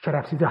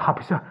 Şerefsize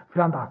hapise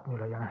falan da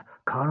atmıyorlar yani.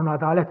 Kanun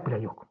adalet bile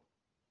yok.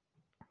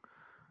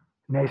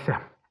 Neyse.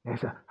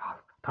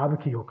 Tabii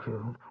ki yok.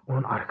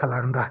 Onun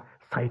arkalarında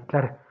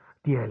Saitler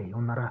diyelim.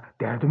 Onlara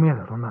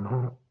derdimiyorlar.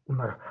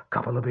 Onlar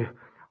kafalı bir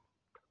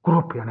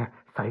grup yani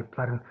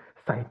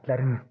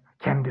sahiplerin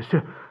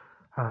kendisi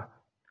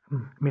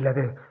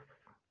millete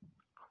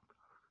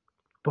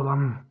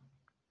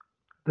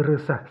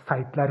dolandırırsa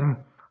sahiplerin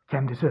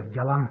kendisi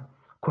yalan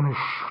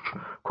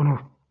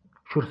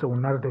konuşursa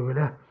onlar da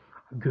öyle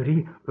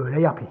görüyor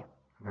öyle yapıyor.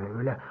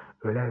 Yani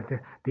öyle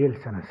de değil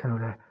sen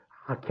öyle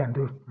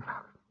kendi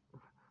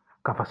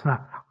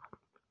kafasına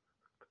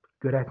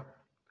göre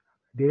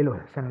değil o.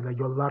 Sen öyle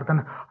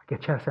yollardan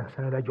geçersen,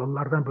 sen öyle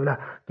yollardan böyle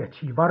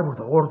geçiyi var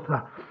burada.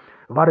 Orada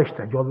var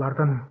işte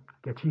yollardan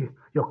geçiyi.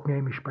 Yok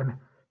neymiş ben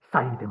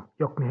saydım.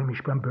 Yok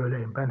neymiş ben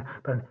böyleyim. Ben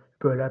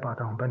böyle bir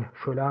adamım. Ben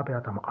şöyle bir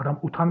adamım. Adam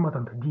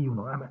utanmadan da değil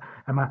onu.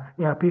 Ama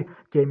ne yapıyor?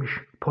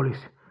 Giymiş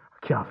polis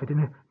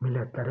kıyafetini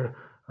milletleri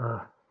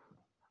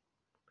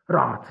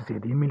rahatsız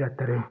ediyor.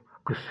 Milletleri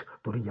kız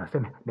duruyor.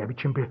 Sen ne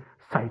biçim bir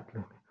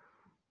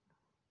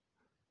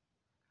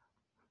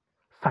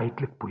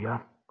Saitlik bu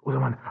ya. O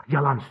zaman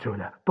yalan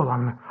söyle.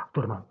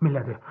 Durma.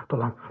 Millete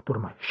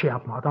durma. Şey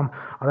yapma.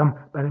 Adam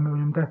benim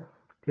önümde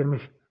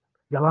gelmiş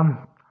yalan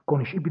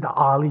konuşuyor bir de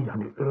ağlıyor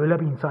yani. Öyle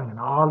bir insan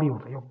yani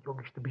ağlıyor da.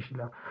 Yok işte bir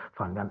şeyler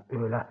falan. Yani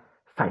öyle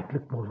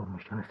saitlik mi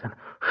olurmuş yani sen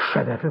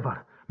şerefi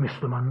var.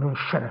 Müslümanlığın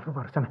şerefi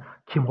var. Sen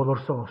kim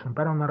olursa olsun.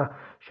 Ben onlara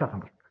şey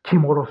yapayım.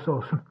 Kim olursa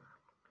olsun.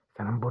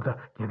 Senin burada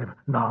yine de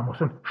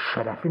namusun,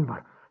 şerefin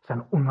var.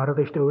 Sen onları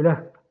da işte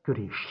öyle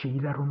görüyor.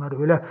 Şiiler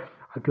onları öyle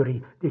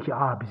görüyor. Diyor ki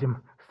bizim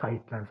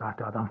Saitler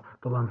zaten adam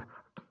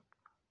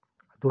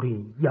duruyor.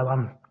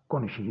 Yalan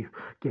konuşuyor.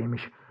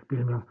 Giymiş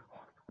bilmiyorum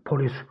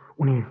polis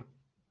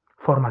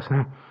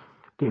üniformasını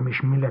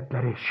giymiş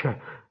milletleri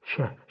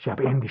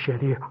endişe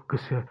ediyor.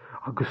 Kız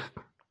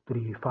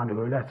duruyor falan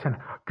öyle. Sen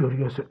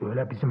görüyorsun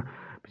öyle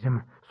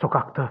bizim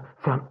sokakta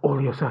falan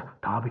oluyorsa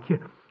tabii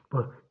ki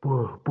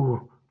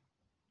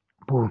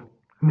bu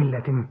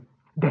milletin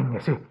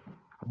dengesi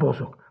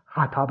bozuk.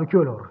 Tabii ki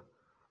öyle olur.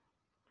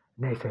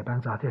 Neyse ben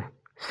zaten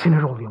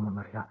sinir oluyorum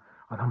onlara ya.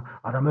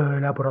 Adam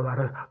öyle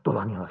buraları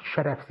dolanıyor.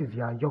 Şerefsiz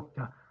ya yok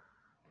ya.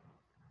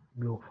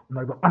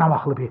 Onlar bir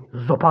anamaklı bir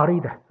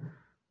zoparıydı.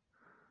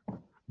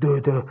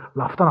 Dö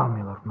laftan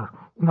almıyorlar onlar.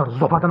 Onlar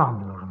zopadan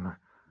almıyorlar onlar.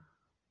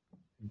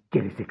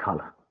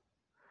 Gerizekalı.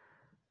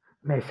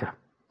 Neyse.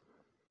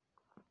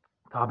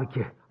 Tabii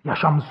ki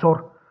yaşam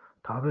zor.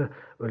 Tabii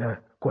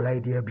öyle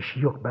kolay diye bir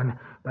şey yok.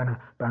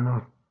 Ben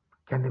o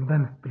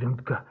kendimden bilin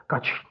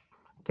kaç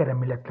kere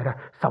milletlere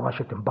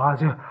savaş ettim.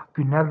 Bazı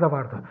günler de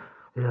vardı.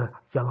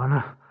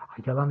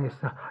 Yalan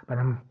ise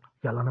benim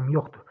yalanım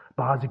yoktu.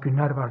 Bazı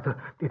günler vardı.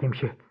 Dedim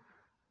ki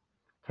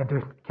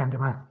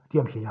kendime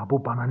diyorum ki ya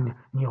bu bana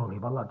niye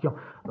oluyor? Vallahi diyorum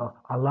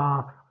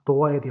Allah'a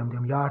dua ediyorum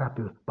diyorum. Ya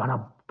Rabbi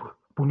bana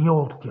bu niye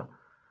oldu diyorum.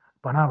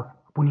 Bana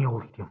bu niye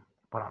oldu diyorum.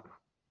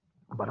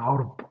 Bana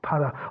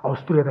Avrupa'da,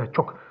 Avusturya'da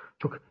çok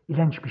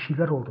iğrenç bir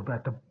şeyler oldu.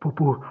 Ve de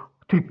bu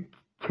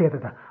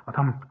Türkiye'de de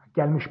adam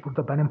gelmiş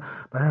burada benim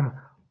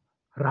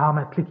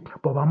rahmetli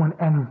babamın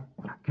en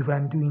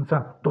güvendiği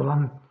insan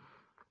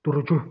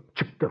dolandırıcı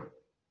çıktı.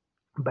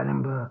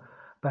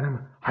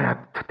 Benim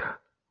hayatıma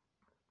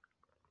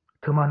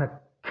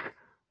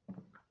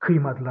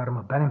kıymadılar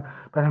mı?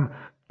 Benim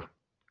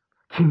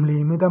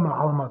kimliğimi de mi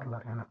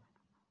almadılar yani?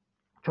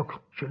 Çok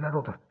şeyler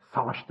oldu.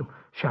 Savaştım,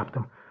 şey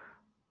yaptım.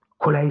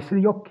 Kolaysı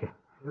yok ki.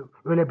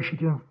 Öyle bir şey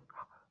diyorum.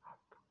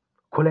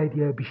 Kolay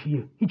diye bir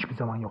şey hiçbir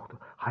zaman yoktu.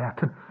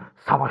 Hayatın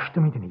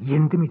savaştı mıydın,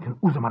 yendi miydin?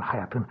 O zaman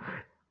hayatın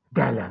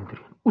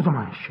değerlendirin. O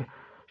zaman şey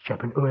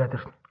yapın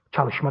öyledir.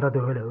 Çalışmada da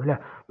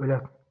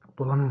öyle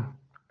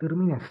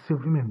dolandırmayın,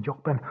 sivrimin.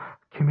 Yok ben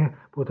kimi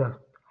burada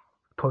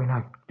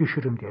toyuna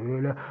düşürüm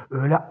diye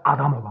öyle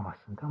adam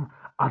olamazsın, tamam mı?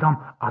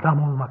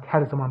 Adam olmak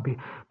her zaman bir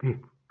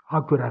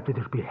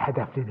görevlidir, bir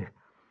hedeflidir.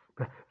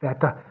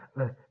 Veyahut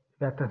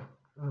da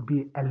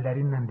bir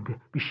ellerinle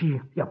bir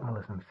şey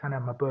yapmalısın. Sen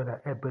ama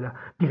böyle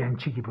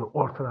dilenci gibi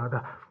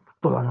ortalarda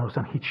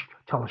dolanırsan hiç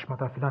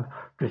çalışmada filan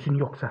gözün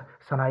yoksa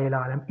sana el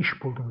alem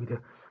iş buldun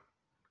muydu?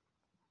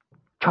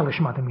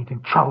 Çalışmadı mıydın,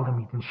 çaldı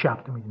mıydın, şey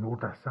yaptı mıydın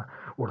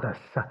orada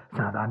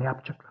sana daha ne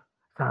yapacaklar?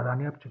 Sana daha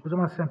ne yapacak? O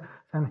zaman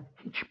sen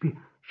hiçbir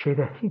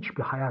şeyde,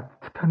 hiçbir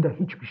hayatında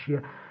hiçbir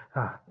şeye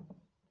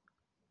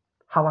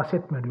havas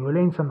etmiyor.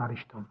 Öyle insanlar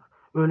işte onlar.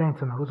 Öyle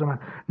insanlar o zaman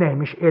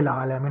neymiş? El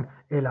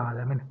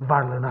alemin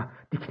varlığına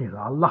dikiniyor.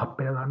 Allah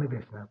belalarını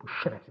versinler bu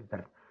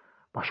şerefsizler.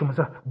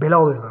 Başımıza bela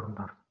oluyorlar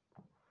bunlar.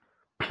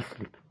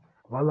 Pislik.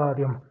 Vallahi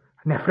diyorum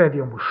nefret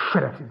ediyorum bu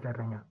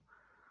şerefsizlerden ya.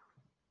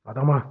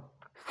 Adamı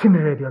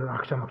sinir ediyorlar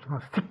akşam.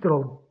 Siktir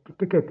ol.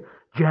 Git.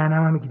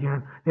 Cehenneme mi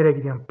gidiyorsun? Nereye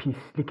gidiyorsun?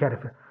 Pislik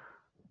herifi.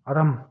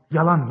 Adam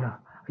yalan ya.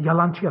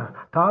 Yalancı ya.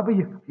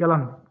 Tabii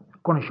yalan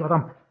konuşuyor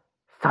adam.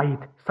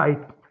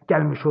 Sait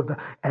gelmiş orada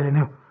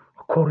elini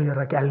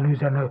koruyarak elini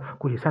üzerine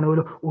koyuyor. Sen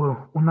öyle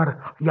onlar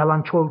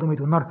yalancı oldu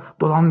muydu? Onlar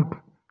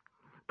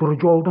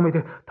dolandırıcı oldu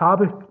muydu?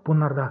 Tabii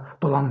bunlar da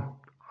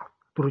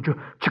dolandırıcı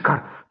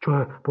çıkar.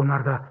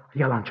 Bunlar da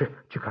yalancı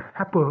çıkar.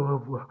 Hep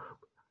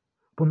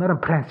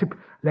bunların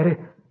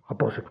prensipleri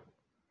bozuk.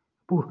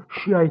 Bu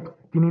Şia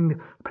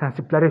dinin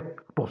prensipleri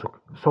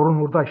bozuk.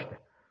 Sorun orada işte.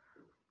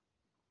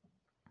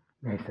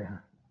 Neyse.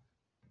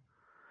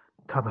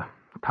 Tabii.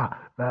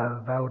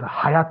 Ve orada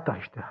hayat da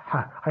işte.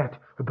 Hayat.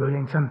 Böyle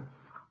insan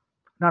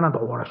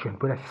da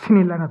uğraşıyorsun. Böyle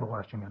sinirlerine de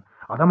uğraşıyorsun. Yani.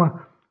 Adamı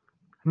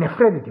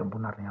nefret ediyorum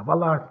bunlardan ya.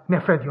 Vallahi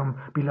nefret ediyorum.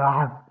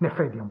 Billahi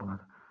nefret ediyorum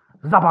bunlardan.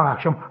 Sabah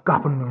akşam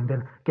kapının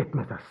önünden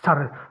gitmezler.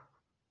 Sarı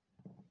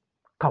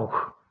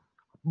tavuk.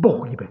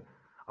 Bok gibi.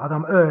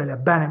 Adam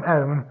öyle benim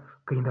evimin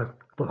kıyında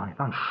dolanıyor.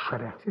 Lan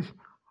şerefsiz.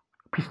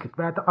 Pislik.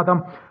 Ve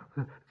adam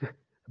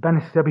ben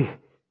size bir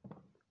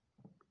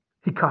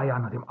hikaye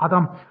anlatayım.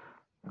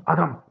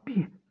 Adam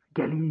bir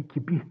geliyor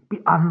ki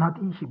bir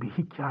anladığı gibi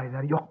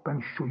hikayeler. Yok ben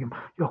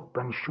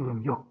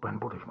şuyum, yok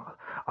ben buradayım.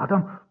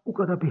 Adam o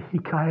kadar bir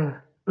hikaye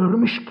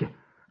örmüş ki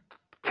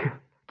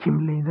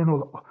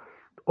kimliğinden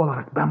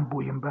olarak ben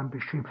buyum, ben bir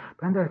şuyum.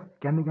 Ben de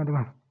kendi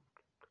kendime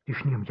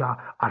düşünüyorum ya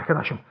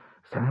arkadaşım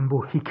senin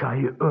bu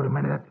hikayeyi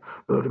örmeden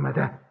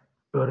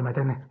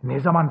ne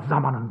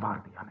zamanın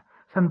vardı yani.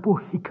 Sen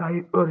bu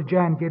hikayeyi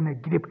öreceğin yerine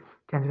gidip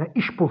kendine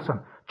iş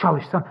bulsan,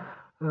 çalışsan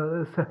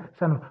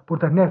sen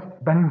burada ne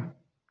benim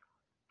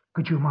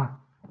gıcığıma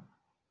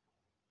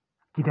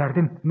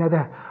giderdin ne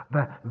de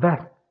ve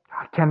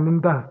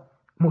kendinde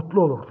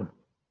mutlu olurdun.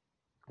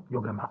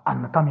 Yok ama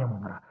anlatamıyorum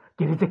onlara.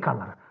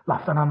 Gerizekalıları.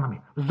 Laftan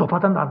anlamıyor.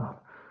 Zopadan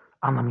da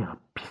anlamıyor.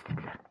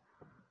 Pislikler.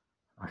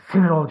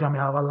 Sinir olacağım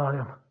ya vallahi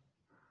diyorum.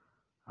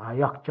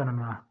 Yok canım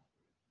ya.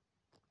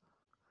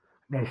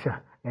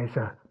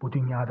 Neyse bu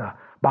dünyada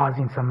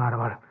bazı insanlar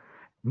var.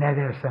 Ne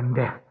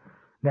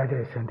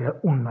dersen de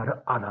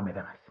onları adam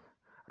edemezsin.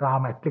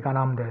 Rahmetli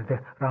anam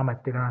derdi.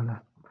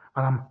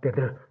 Anam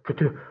dedi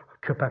kötü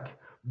köpek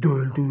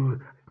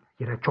dövüldüğü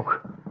yere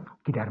çok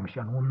gidermiş.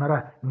 Yani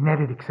onlara ne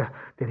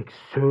dedik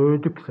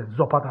sövdükse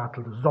zopa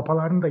dağıtıldı.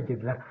 Zopalarını da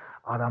yediler.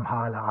 Adam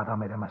hala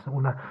adam edemezsin.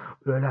 Onlar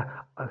öyle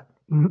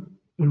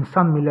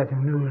insan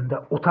milletinin önünde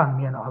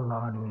utanmayan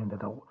Allah'ın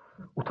önünde de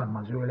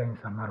utanmaz. Öyle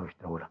insanlar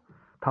işte öyle.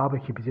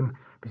 Tabii ki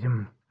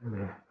bizim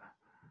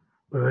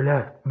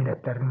öyle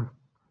milletlerin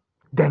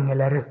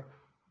dengeleri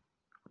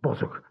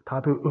bozuk.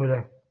 Tabii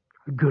öyle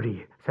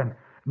görüyor. Sen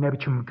ne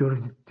biçim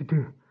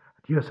gördü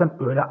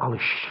diyorsan öyle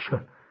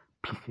alışın.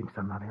 Pis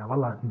insanlar ya.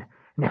 Vallahi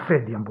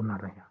nefret ediyorum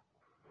bunlardan ya.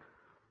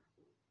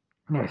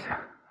 Neyse.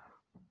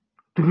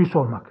 Dürüst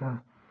olmak ya.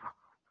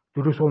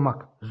 Dürüst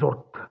olmak zor.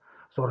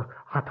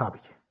 Ha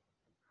tabii ki.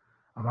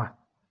 Ama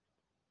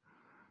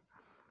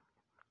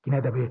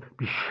yine de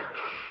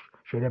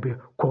şeyde bir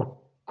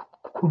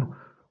korkun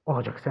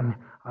olacak.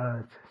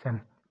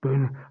 Sen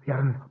bugün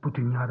yarın bu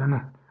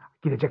dünyadan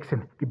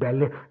gideceksin. Bir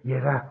belli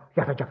yere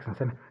yatacaksın.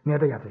 Sen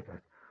nerede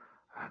yatacaksın?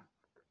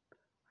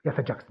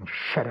 Yatacaksın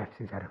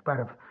şerefsiz herif.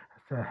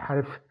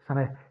 Herif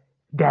sana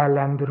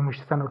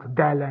değerlendirmiş,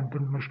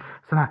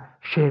 sana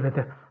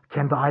şehvede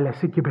kendi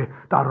ailesi gibi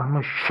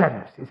davranmış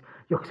şerefsiz.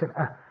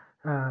 Yoksa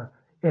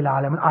el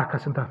alemin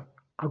arkasında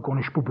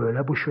konuş bu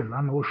böyle bu şu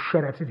lan o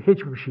şerefsiz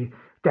hiçbir şey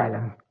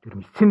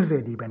değerlendirmiş. Sinir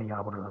ediyor beni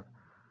ya burada.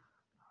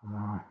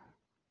 Ama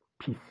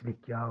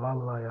pislik ya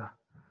vallahi ya.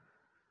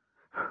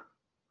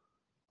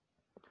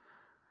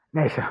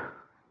 Neyse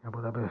ya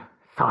burada bir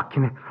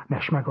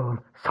sakinleşmek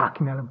olalım.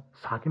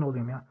 Sakin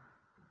olayım ya.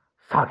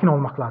 Sakin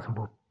olmak lazım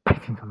bu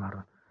pis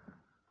insanlardan.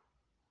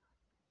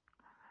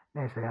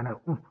 Neyse yani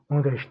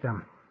onu da işte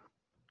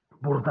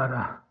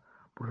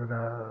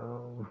burada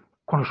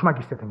konuşmak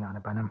istedim yani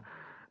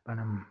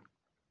benim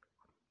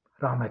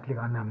rahmetli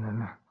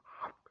annemle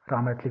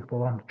rahmetli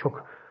babam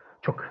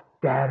çok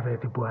değer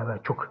verdi bu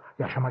eve. Çok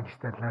yaşamak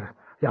istediler.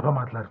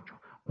 Yapamadılar.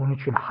 Onun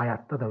için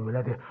hayatta da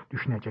öyle de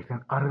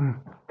düşüneceksin.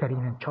 Arın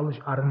teriyle çalış,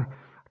 arın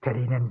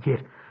teriyle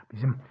yer.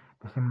 Bizim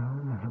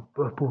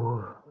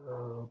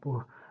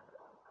bu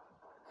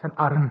sen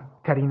arın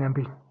teriyle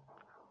bir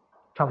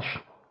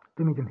çalış.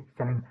 Değil miydin?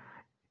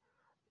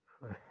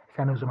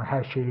 Sen o zaman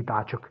her şeyi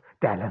daha çok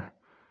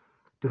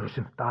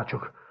değerlendirirsin. Daha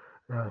çok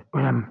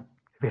önem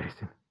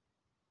verirsin.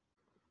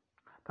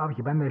 Tabii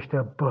ki ben de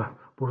işte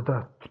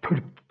burada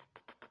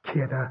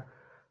Türkiye'de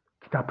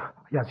kitap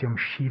yazıyorum,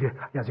 şiir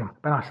yazıyorum.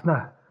 Ben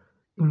aslında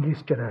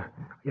İngilizce'de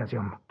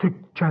yazıyorum.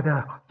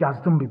 Türkçe'de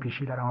yazdım bir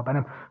şeyler ama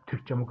benim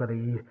Türkçem o kadar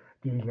iyi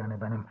değil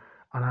yani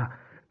ana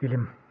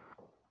dilim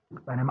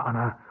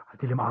ana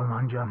dilim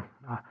Almanca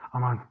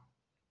ama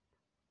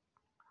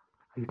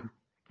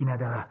yine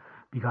de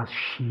biraz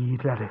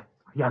şiirler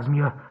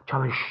yazmaya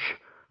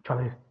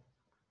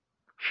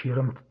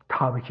şiirim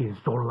tabii ki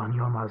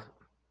zorlanıyorum az.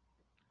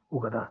 O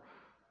kadar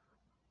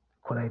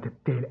kolay da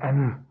değil.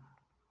 En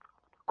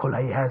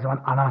kolayı her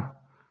zaman ana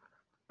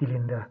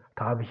dilinde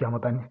tabii ki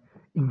ama ben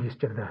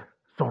İngilizce'de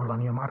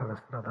zorlanıyorum arada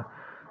sırada.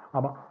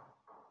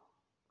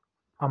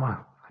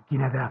 Ama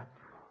yine de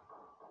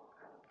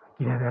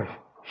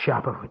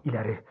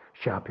ileri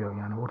yapıyor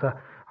yani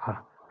orada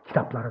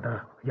kitapları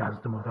da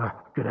yazdım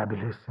orada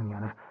görebilirsin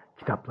yani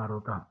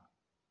kitapları da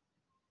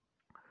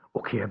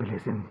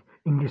okuyabilirsin.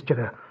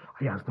 İngilizce'de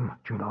yazdım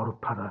çünkü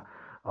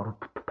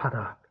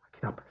Avrupa'da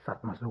kitap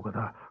satması o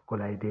kadar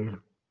kolay değil.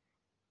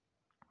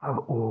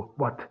 O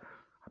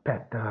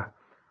Wattpad'da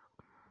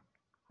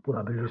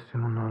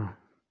bulabilirsin onu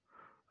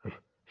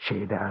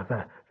şeyde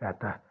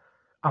ve da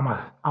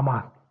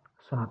ama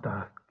sonra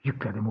da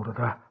yükledim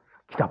orada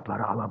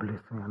kitapları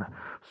alabilirsin yani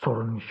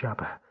sorun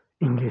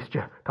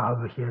İngilizce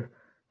tabii ki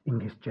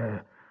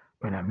İngilizce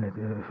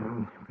önemlidir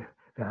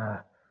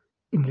ve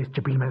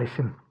İngilizce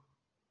bilmelisin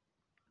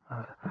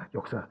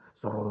yoksa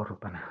zor olur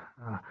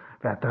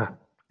ve da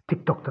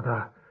TikTok'ta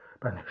da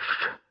ben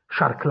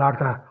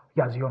şarkılarda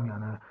yazıyorum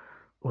yani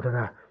orada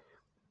da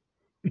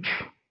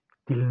 3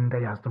 dilinde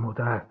yazdım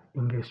orada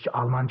İngilizce,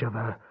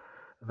 Almanca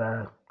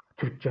ve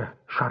Türkçe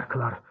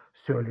şarkılar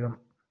söylüyorum.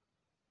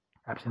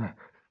 Hepsini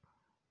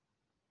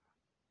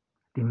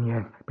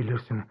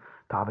dinleyebilirsin.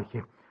 Tabii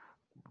ki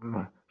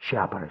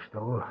yapar işte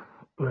o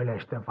öyle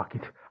işte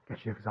vakit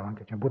geçecek zaman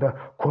geçecek. Bu da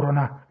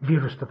korona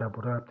virüste de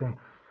burada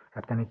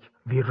hepten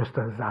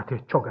virüste zaten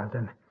çok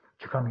elden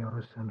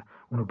çıkamıyoruz. Yani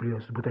onu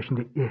biliyorsunuz. Bu da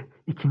şimdi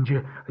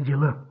ikinci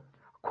yılı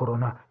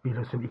korona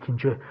virüsün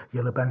ikinci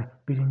yılı ben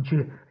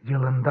birinci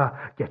yılında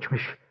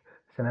geçmiş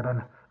sene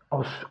ben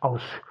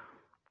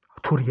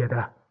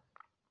Avusturya'da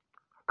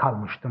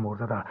kalmıştım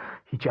orada da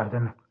hiç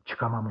evden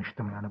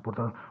çıkamamıştım yani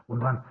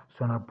bundan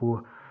sonra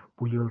bu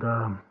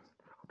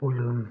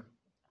yılın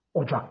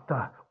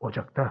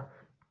Ocak'ta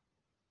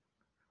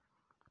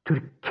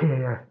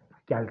Türkiye'ye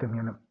geldim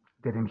yani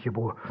dedim ki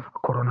bu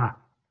korona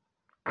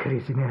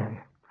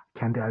krizini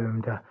kendi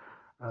evimde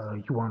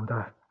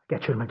yuvamda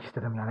geçirmek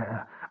istedim yani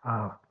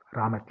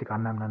rahmetlik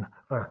annemle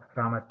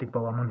rahmetlik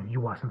babamın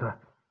yuvasında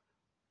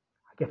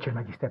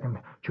geçirmek istedim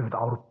çünkü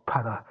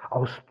Avrupa'da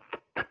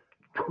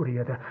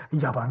Avusturya'da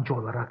yabancı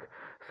olarak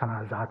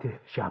sana zaten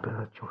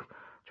yapıyorlar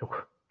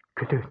çok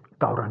kötü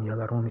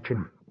davranıyorlar onun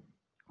için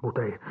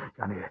burada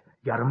yani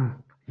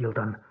yarım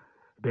yıldan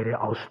beri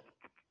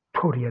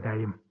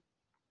Avusturya'dayım.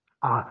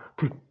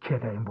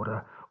 Türkiye'deyim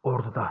burada.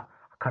 Ordu'da,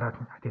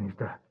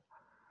 Karadeniz'de.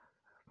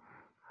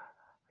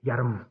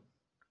 Yarım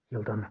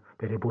yıldan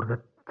beri burada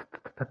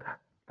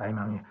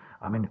dayım.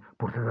 Amin.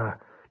 Burada da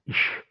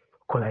iş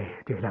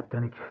kolay değil.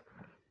 Hepten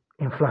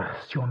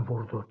enflasyon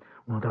vurdu.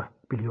 Onu da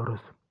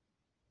biliyoruz.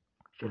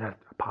 Şeyler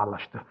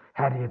pahalaştı.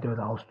 Her yerde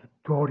öyle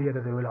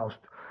Avusturya'da da öyle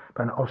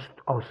Ben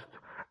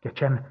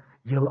geçen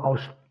yıl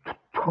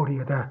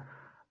Avusturya'da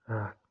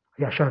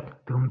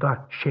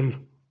yaşadığımda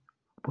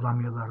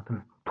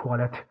bulamıyorlardı.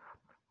 Tuvalet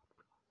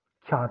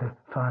kağıdı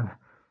falan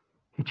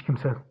hiç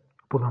kimse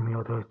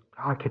bulamıyordu.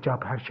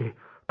 Ketçap her şey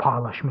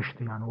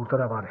pahalaşmıştı yani. Orada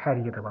da var. Her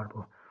yerde var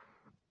bu.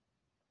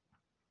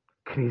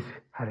 kriz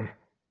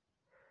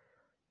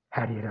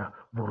her yere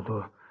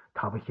vurdu.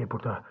 Tabii ki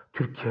burada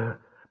Türkiye,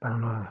 ben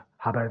onu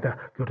haberde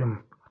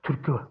gördüm.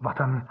 Türkiye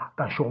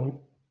vatandaşı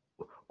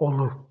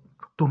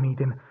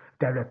olduğuydun,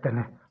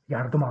 devletten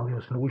yardım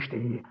alıyorsun. O işte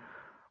iyi.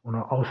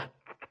 Onu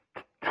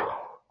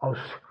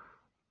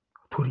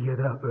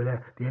Avusturya'da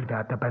öyle değil de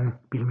hatta ben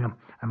bilmiyorum.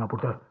 Ama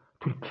burada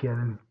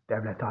Türkiye'nin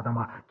devleti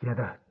adama yine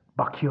de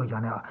bakıyor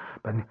yani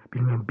ben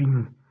bilmiyorum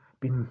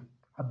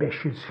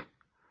 1500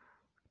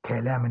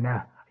 TL mi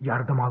ne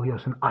yardım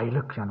alıyorsun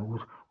aylık yani o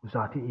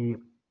zaten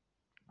iyi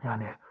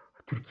yani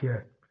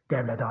Türkiye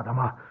devleti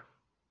adama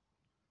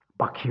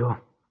bakıyor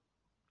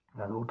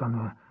yani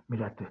oradan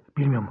millet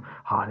bilmiyorum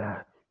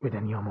hala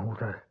ödeniyor mu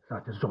orada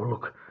zaten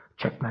zorluk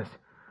çekmez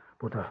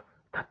burada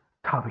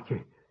tabii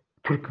ki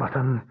Türk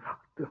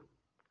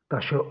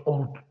vatandaşı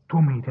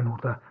olduğuydun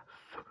orada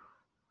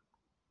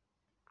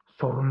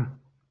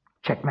sorun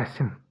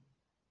çekmezsin.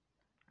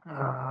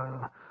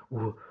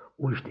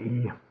 O işte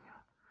iyi.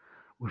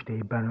 O işte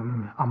iyi.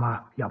 Ben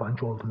ama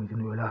yabancı olduğum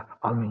için öyle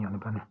almayın yani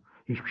ben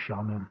hiçbir şey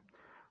almıyorum.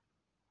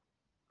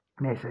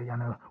 Neyse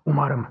yani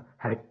umarım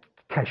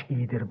herkes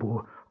iyidir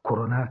bu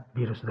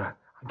koronavirüsü de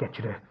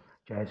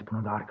geçireceğiz.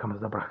 Bunu da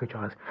arkamızda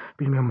bırakacağız.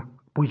 Bilmiyorum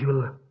bu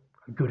yıl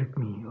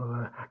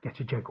görükmüyor.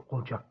 Geçecek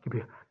olacak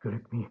gibi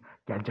görükmüyor.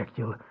 Gelecek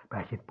yıl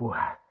belki bu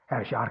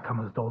her şey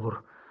arkamızda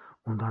olur.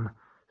 Ondan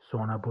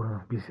sonra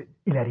bunu biz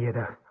ileriye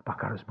de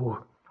bakarız.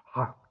 Bu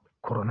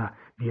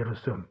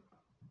koronavirüsü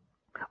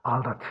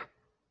aldattı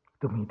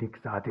mıydık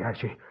zaten her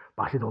şey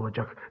basit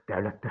olacak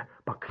devlette.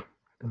 Bak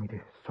mıydı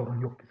sorun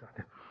yok ki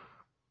zaten.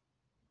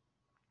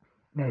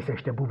 Neyse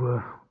işte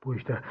bu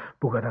işte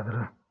bu kadardır.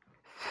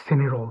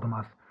 Sinir oldum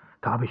az.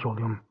 Tabii ki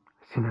oluyorum.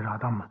 Sinir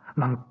adam.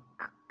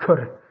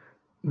 Nankör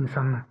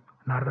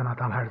insanlardan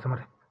adam her zaman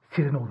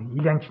sinir oluyor.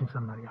 İğrenç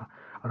insanlar ya.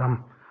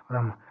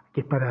 Adam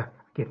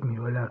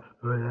gitmiyor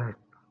öyle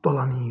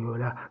dolanıyor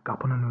öyle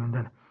kapının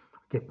önünden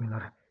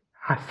gitmiyorlar.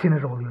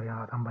 Sinir oluyor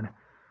ya adam bana.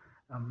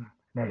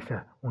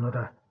 Neyse onu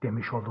da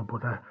demiş oldum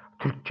burada.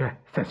 Türkçe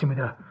sesimi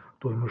de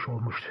duymuş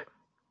olmuşsunuz.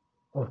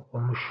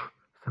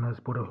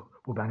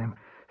 Bu benim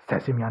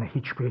sesim yani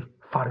hiçbir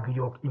farkı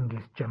yok.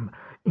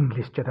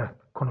 İngilizce'de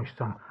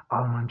konuşsam,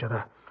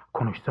 Almanca'da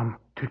konuşsam,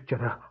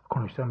 Türkçe'de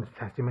konuşsam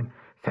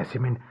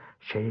sesimin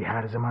şeyi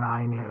her zaman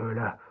aynı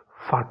öyle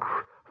fark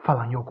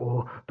falan yok.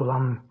 O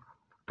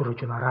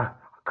dolandırıcılara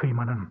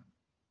kıymanın.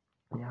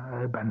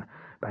 Ya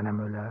ben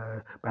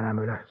hem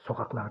öyle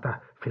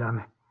sokaklarda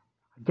filan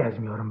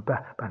gezmiyorum.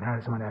 Ben her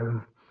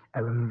zaman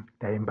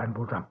evimdeyim ben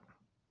burada.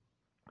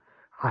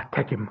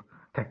 Tekim.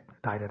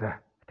 Tek dairede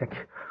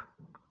tek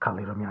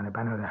kalıyorum yani.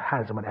 Ben öyle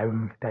her zaman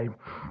evimdeyim.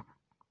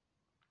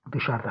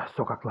 Dışarıda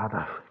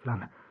sokaklarda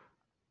filan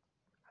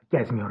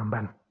gezmiyorum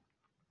ben.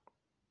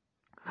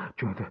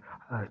 Çünkü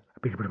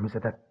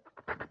birbirimize de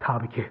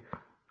tabii ki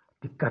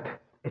dikkat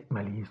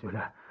etmeliyiz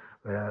öyle.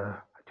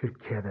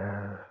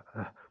 Türkiye'de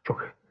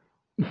çok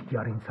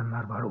ihtiyar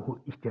insanlar var. O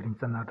ihtiyar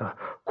insanlar da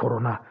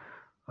korona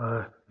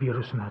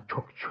virüsüne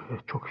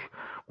çok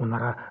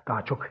onlara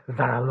daha çok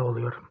zararlı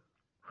oluyor.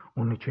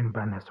 Onun için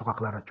ben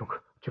sokaklara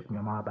çok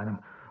çıkmıyorum ama benim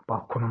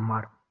balkonum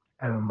var,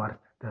 evim var.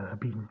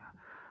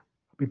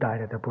 Bir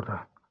dairede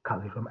burada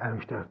kalıyorum. Ev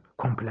işte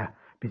komple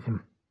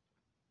bizim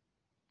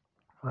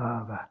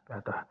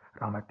ve da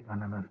rahmetli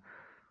annemin,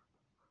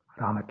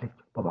 rahmetli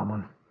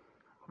babamın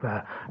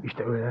ve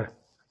işte öyle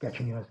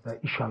geçiniyoruz ve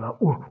inşallah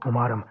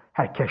umarım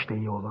herkes de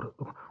iyi olur.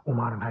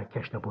 Umarım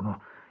herkes de bunu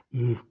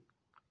iyi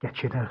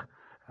geçirir.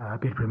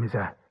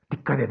 Birbirimize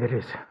dikkat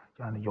ederiz.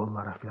 Yani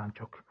yollara falan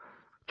çok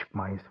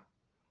çıkmayız.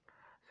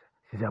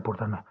 Size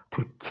buradan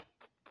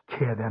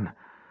Türkiye'den,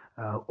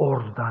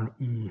 Ordu'dan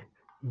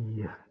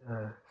iyi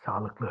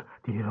sağlıklı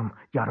diliyorum.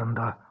 Yarın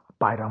da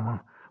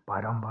bayram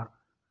var.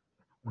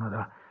 Ona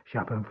da şey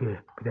yapayım.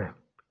 Bir de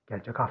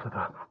gelecek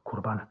haftada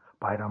Kurban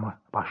Bayramı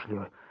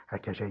başlıyor.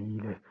 Herkese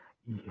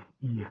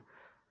iyi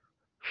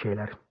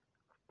şeyler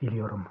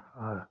diliyorum.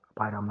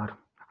 Bayramlar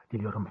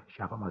diliyorum.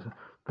 Şey yapamazsın.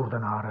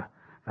 Buradan ağrı.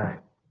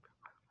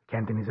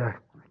 Kendinize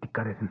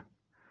dikkat edin.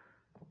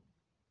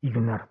 İyi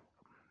günler.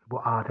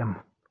 Bu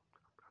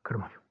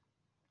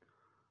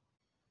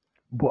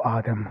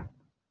Adem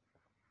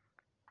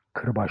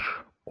Kırbaş,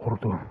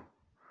 Ordu,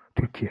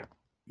 Türkiye.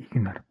 İyi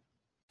günler.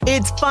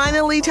 It's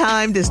finally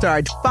time to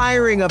start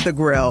firing up the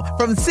grill.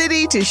 From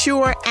city to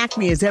shore,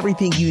 Acme has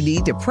everything you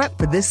need to prep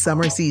for this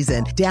summer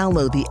season.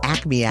 Download the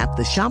Acme app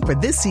to shop for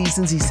this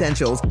season's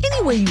essentials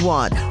any way you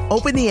want.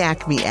 Open the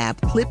Acme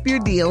app, clip your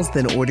deals,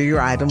 then order your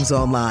items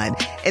online.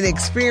 An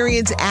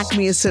experienced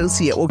Acme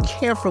associate will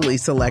carefully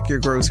select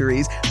your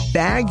groceries,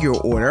 bag your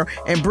order,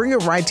 and bring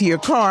it right to your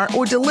car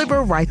or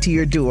deliver right to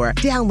your door.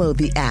 Download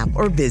the app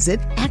or visit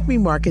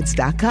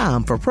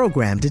acmemarkets.com for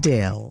program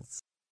details.